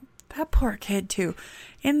 Yeah, that poor kid too.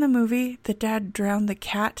 In the movie, the dad drowned the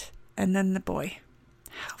cat and then the boy.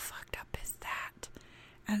 How fucked up is that?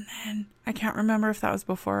 And then, I can't remember if that was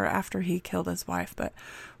before or after he killed his wife, but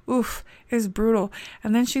oof, it was brutal.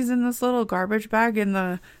 And then she's in this little garbage bag in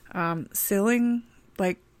the ceiling,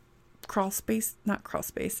 like attic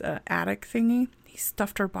thingy. He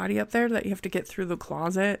stuffed her body up there that you have to get through the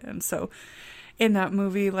closet. And so in that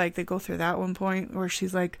movie, like, they go through that one point where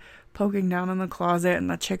she's like poking down in the closet, and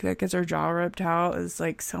the chick that gets her jaw ripped out is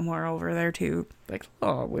like somewhere over there too. Like,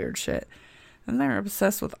 oh, weird shit. And they're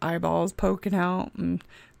obsessed with eyeballs poking out, and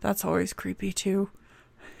that's always creepy too.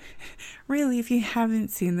 Really, if you haven't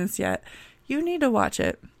seen this yet, you need to watch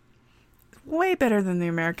it. Way better than the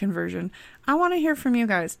American version. I want to hear from you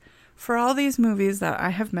guys. For all these movies that I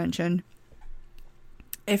have mentioned,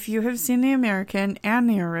 if you have seen the American and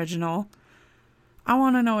the original, I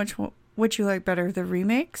want to know which you like better, the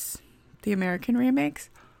remakes, the American remakes,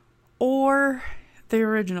 or the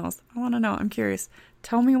originals. I want to know. I'm curious.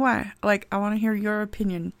 Tell me why. Like, I want to hear your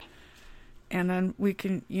opinion. And then we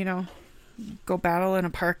can, you know, go battle in a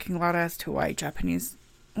parking lot as to why Japanese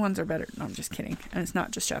ones are better. No, I'm just kidding. And it's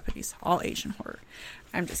not just Japanese. All Asian horror.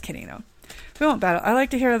 I'm just kidding, though. We won't battle. I like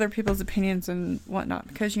to hear other people's opinions and whatnot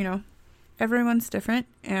because, you know, everyone's different,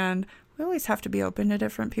 and we always have to be open to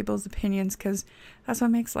different people's opinions because that's what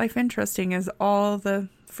makes life interesting, is all the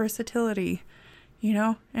versatility, you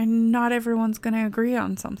know, and not everyone's going to agree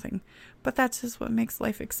on something, but that's just what makes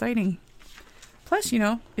life exciting. Plus, you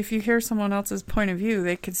know, if you hear someone else's point of view,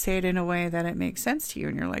 they could say it in a way that it makes sense to you,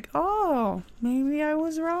 and you're like, oh, maybe I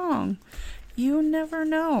was wrong. You never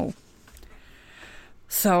know.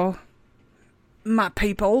 So, my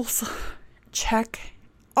peoples, check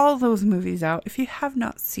all those movies out. If you have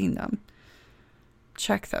not seen them,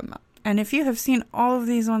 check them out. And if you have seen all of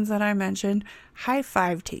these ones that I mentioned, high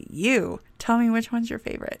five to you. Tell me which one's your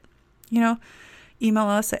favorite. You know, email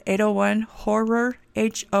us at 801-HORROR,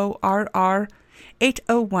 HORR,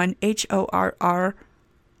 801-HORR,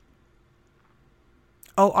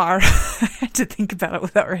 OR. I had to think about it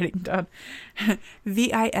without writing down.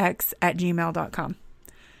 VIX@gmail.com.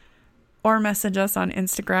 Or message us on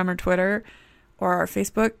Instagram or Twitter or our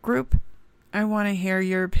Facebook group I want to hear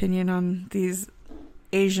your opinion on these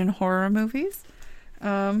Asian horror movies.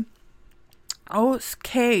 Okay,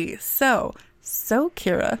 so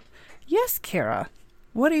Kira. Yes, Kira.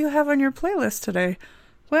 What do you have on your playlist today?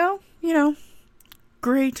 Well,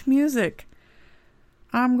 great music.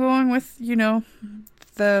 I'm going with,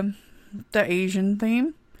 the Asian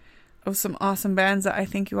theme of some awesome bands that I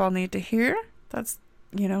think you all need to hear. That's,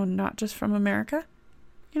 not just from America.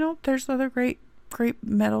 There's other great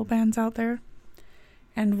metal bands out there.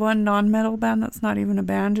 And one non-metal band that's not even a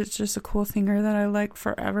band. It's just a cool singer that I like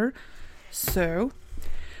forever. So,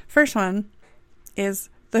 first one is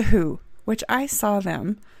The Who, which I saw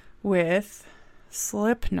them with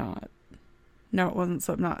Slipknot. No, it wasn't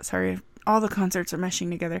Slipknot. Sorry. All the concerts are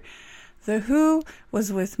meshing together. The Who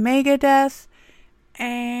was with Megadeth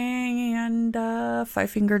and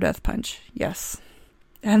Five Finger Death Punch. Yes.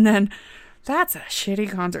 And then that's a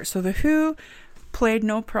shitty concert. So The Who played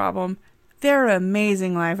no problem. They're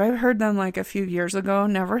amazing live. I heard them like a few years ago.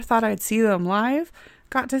 Never thought I'd see them live.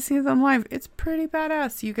 Got to see them live. It's pretty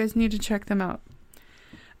badass. You guys need to check them out.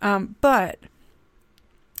 But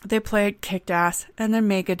they played, kicked ass, and then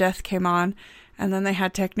Megadeth came on, and then they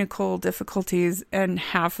had technical difficulties, and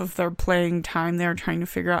half of their playing time they were trying to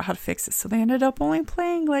figure out how to fix it. So they ended up only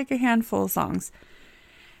playing like a handful of songs.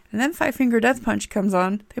 And then Five Finger Death Punch comes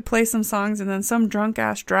on. They play some songs, and then some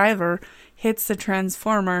drunk-ass driver hits the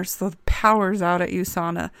transformer, so the power's out at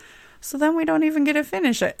USANA. So then we don't even get to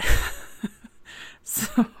finish it. So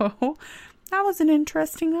that was an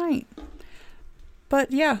interesting night.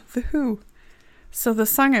 But yeah, The Who. So the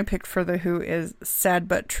song I picked for The Who is Sad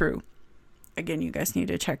But True. Again, you guys need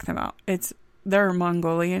to check them out. They're a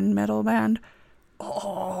Mongolian metal band.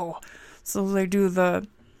 Oh, so they do the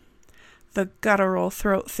guttural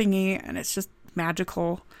throat thingy, and it's just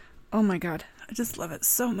magical. Oh my god, I just love it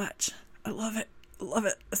so much. I love it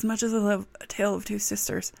as much as I love A Tale of Two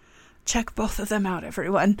Sisters. Check both of them out,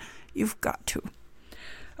 everyone. You've got to.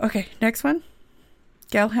 Okay, next one.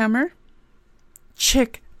 Gellhammer.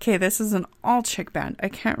 Chick. Okay, this is an all-chick band. I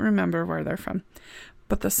can't remember where they're from.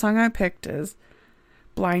 But the song I picked is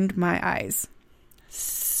Blind My Eyes.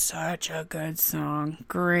 Such a good song.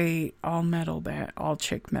 Great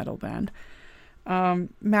all-chick metal band.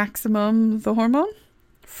 Maximum the Hormone.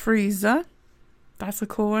 Frieza. That's a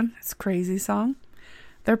cool one. It's a crazy song.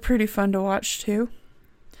 They're pretty fun to watch too.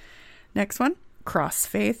 Next one.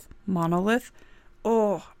 Crossfaith. Monolith.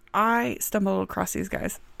 Oh, I stumbled across these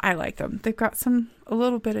guys. I like them. They've got a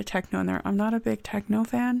little bit of techno in there. I'm not a big techno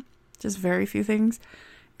fan. Just very few things.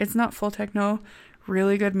 It's not full techno.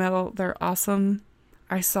 Really good metal. They're awesome.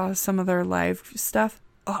 I saw some of their live stuff.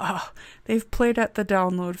 Oh, they've played at the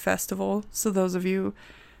Download Festival. So those of you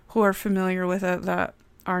who are familiar with it that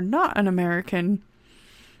are not an American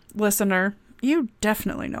listener, you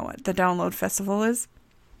definitely know what the Download Festival is.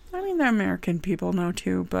 I mean, the American people know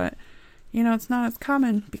too, but it's not as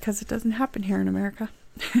common because it doesn't happen here in America.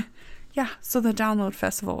 Yeah, so the Download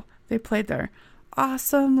Festival, they played there.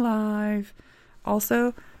 Awesome live.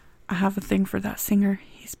 Also, I have a thing for that singer.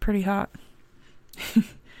 He's pretty hot.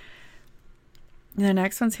 The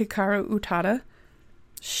next one's Hikaru Utada.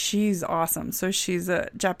 She's awesome. So she's a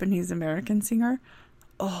Japanese American singer.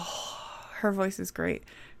 Oh, her voice is great.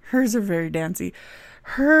 Hers are very dancey.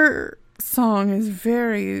 Her song is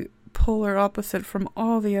very polar opposite from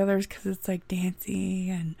all the others because it's like dancey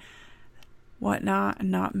and whatnot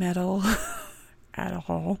and not metal at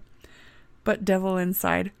all. But Devil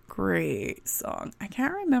Inside, great song. I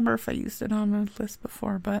can't remember if I used it on my list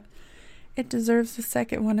before, but it deserves a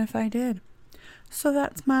second one if I did. So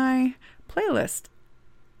that's my playlist.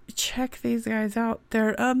 Check these guys out.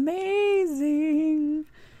 They're amazing.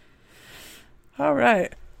 All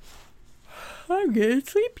right. I'm getting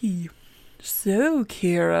sleepy. So,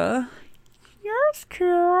 Kira. Yes,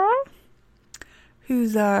 Kira.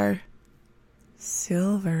 Who's our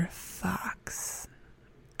silver fox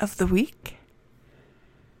of the week?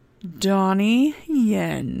 Donnie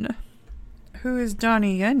Yen. Who is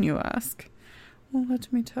Donnie Yen, you ask? Well,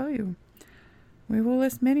 let me tell you. We will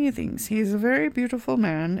list many things. He's a very beautiful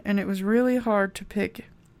man, and it was really hard to pick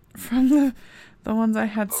from the ones I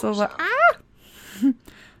had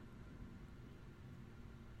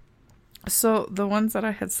So the ones that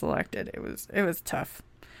I had selected, it was tough.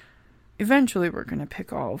 Eventually we're going to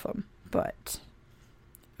pick all of them, but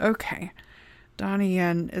okay. Donnie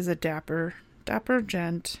Yen is a dapper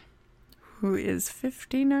gent who is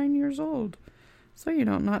 59 years old. So,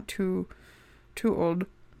 not too old.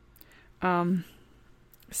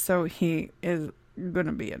 So he is going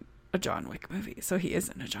to be in a John Wick movie. So he is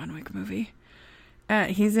in a John Wick movie.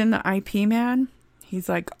 He's in the IP Man. He's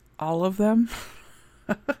like all of them.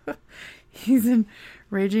 He's in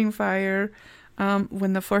Raging Fire.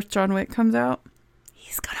 When the fourth John Wick comes out,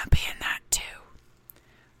 he's gonna be in that too.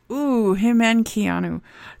 Ooh, him and Keanu.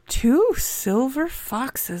 2 silver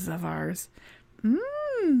foxes of ours.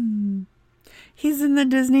 He's in the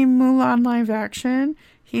Disney Mulan live action.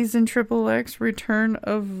 He's in Triple X Return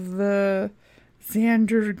of the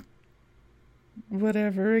Xander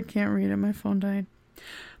whatever. I can't read it. My phone died.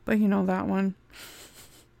 But you know that one.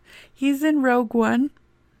 He's in Rogue One,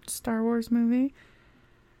 Star Wars movie.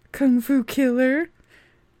 Kung Fu Killer.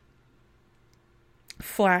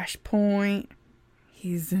 Flashpoint.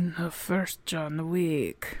 He's in the first John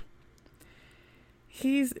Wick.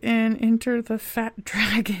 He's in Enter the Fat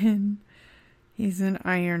Dragon. He's in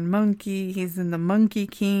Iron Monkey. He's in The Monkey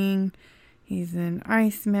King. He's in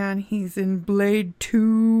Iceman. He's in Blade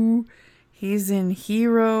 2. He's in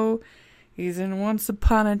Hero. He's in Once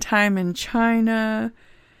Upon a Time in China.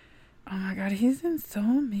 Oh my god, he's in so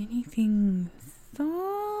many things.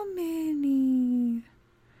 So many.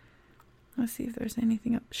 Let's see if there's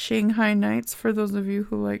anything else. Shanghai Nights, for those of you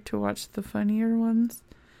who like to watch the funnier ones.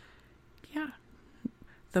 Yeah.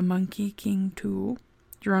 The Monkey King 2.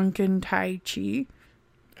 Drunken Tai Chi.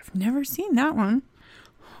 I've never seen that one.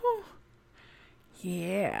 Oh.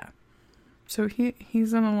 Yeah. So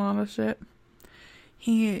he's in a lot of shit.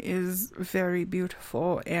 He is very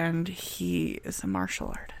beautiful and he is a martial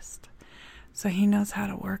artist. So he knows how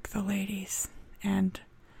to work the ladies and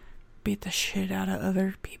beat the shit out of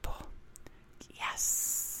other people.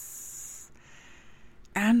 Yes.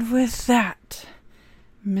 And with that,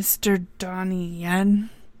 Mr. Donnie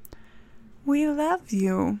Yen, we love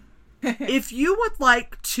you. If you would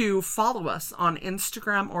like to follow us on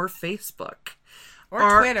Instagram or Facebook.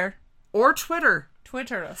 Or Twitter. Or Twitter.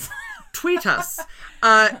 Twitter us. Tweet us.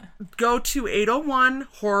 Go to 801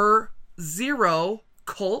 Horror Zero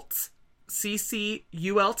Cult,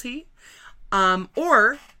 CCULT.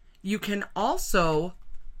 Or you can also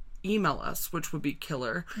email us, which would be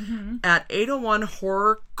killer, at 801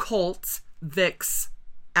 Horror Cult Vix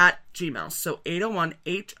at Gmail. So 801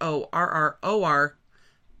 HORROR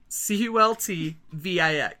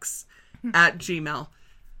CULTVIX at Gmail.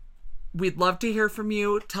 We'd love to hear from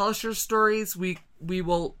you. Tell us your stories. We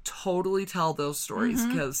will totally tell those stories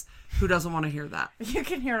because who doesn't want to hear that? You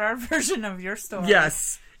can hear our version of your story.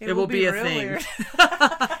 Yes. It will be a thing. Weird.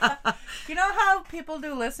 You know how people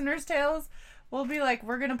do listeners' tales? We'll be like,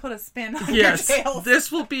 we're going to put a spin on your tales. This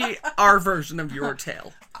will be our version of your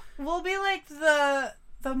tale. We'll be like the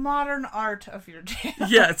modern art of your tale.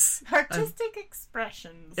 Yes. Artistic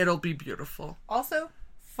expressions. It'll be beautiful. Also,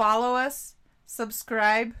 follow us,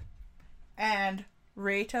 subscribe, and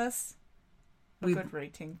rate us. Good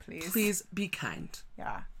rating, please. Please be kind.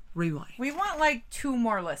 Yeah. Rewind. We want like 2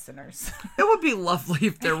 more listeners. It would be lovely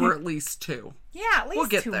if there were at least 2. Yeah, at least we'll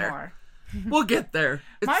get 2 there. more. We'll get there.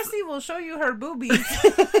 Marcy will show you her boobies.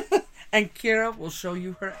 And Kira will show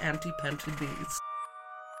you her anti-panty beads.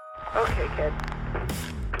 Okay, kid.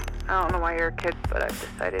 I don't know why you're a kid, but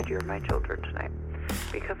I've decided you're my children tonight.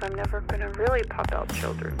 Because I'm never gonna really pop out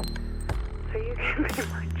children. So you can be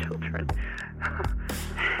my children.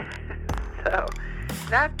 So,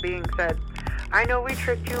 that being said, I know we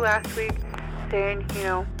tricked you last week saying, you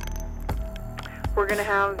know, we're gonna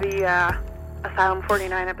have the Asylum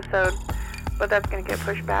 49 episode, but that's gonna get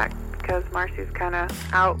pushed back because Marcy's kind of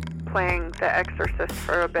out playing The Exorcist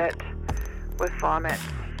for a bit with vomit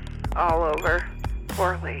all over.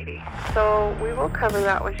 Poor lady. So we will cover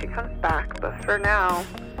that when she comes back, but for now,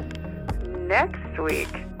 next week,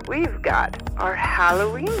 we've got our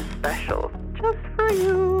Halloween special just for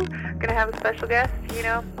you. Gonna have a special guest, you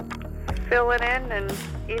know, filling in, and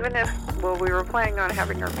even if, well, we were planning on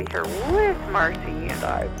having her be here with Marcy and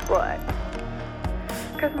I, but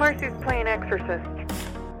because Marcy's playing Exorcist,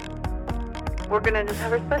 we're gonna just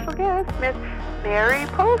have our special guest, Miss Mary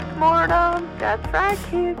Postmortem. That's right,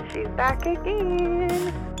 kids, she's back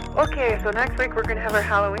again. Okay, so next week we're gonna have our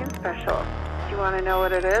Halloween special. Do you want to know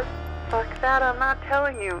what it is? Fuck that, I'm not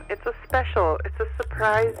telling you. It's a special. It's a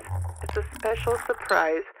surprise. It's a special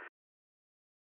surprise.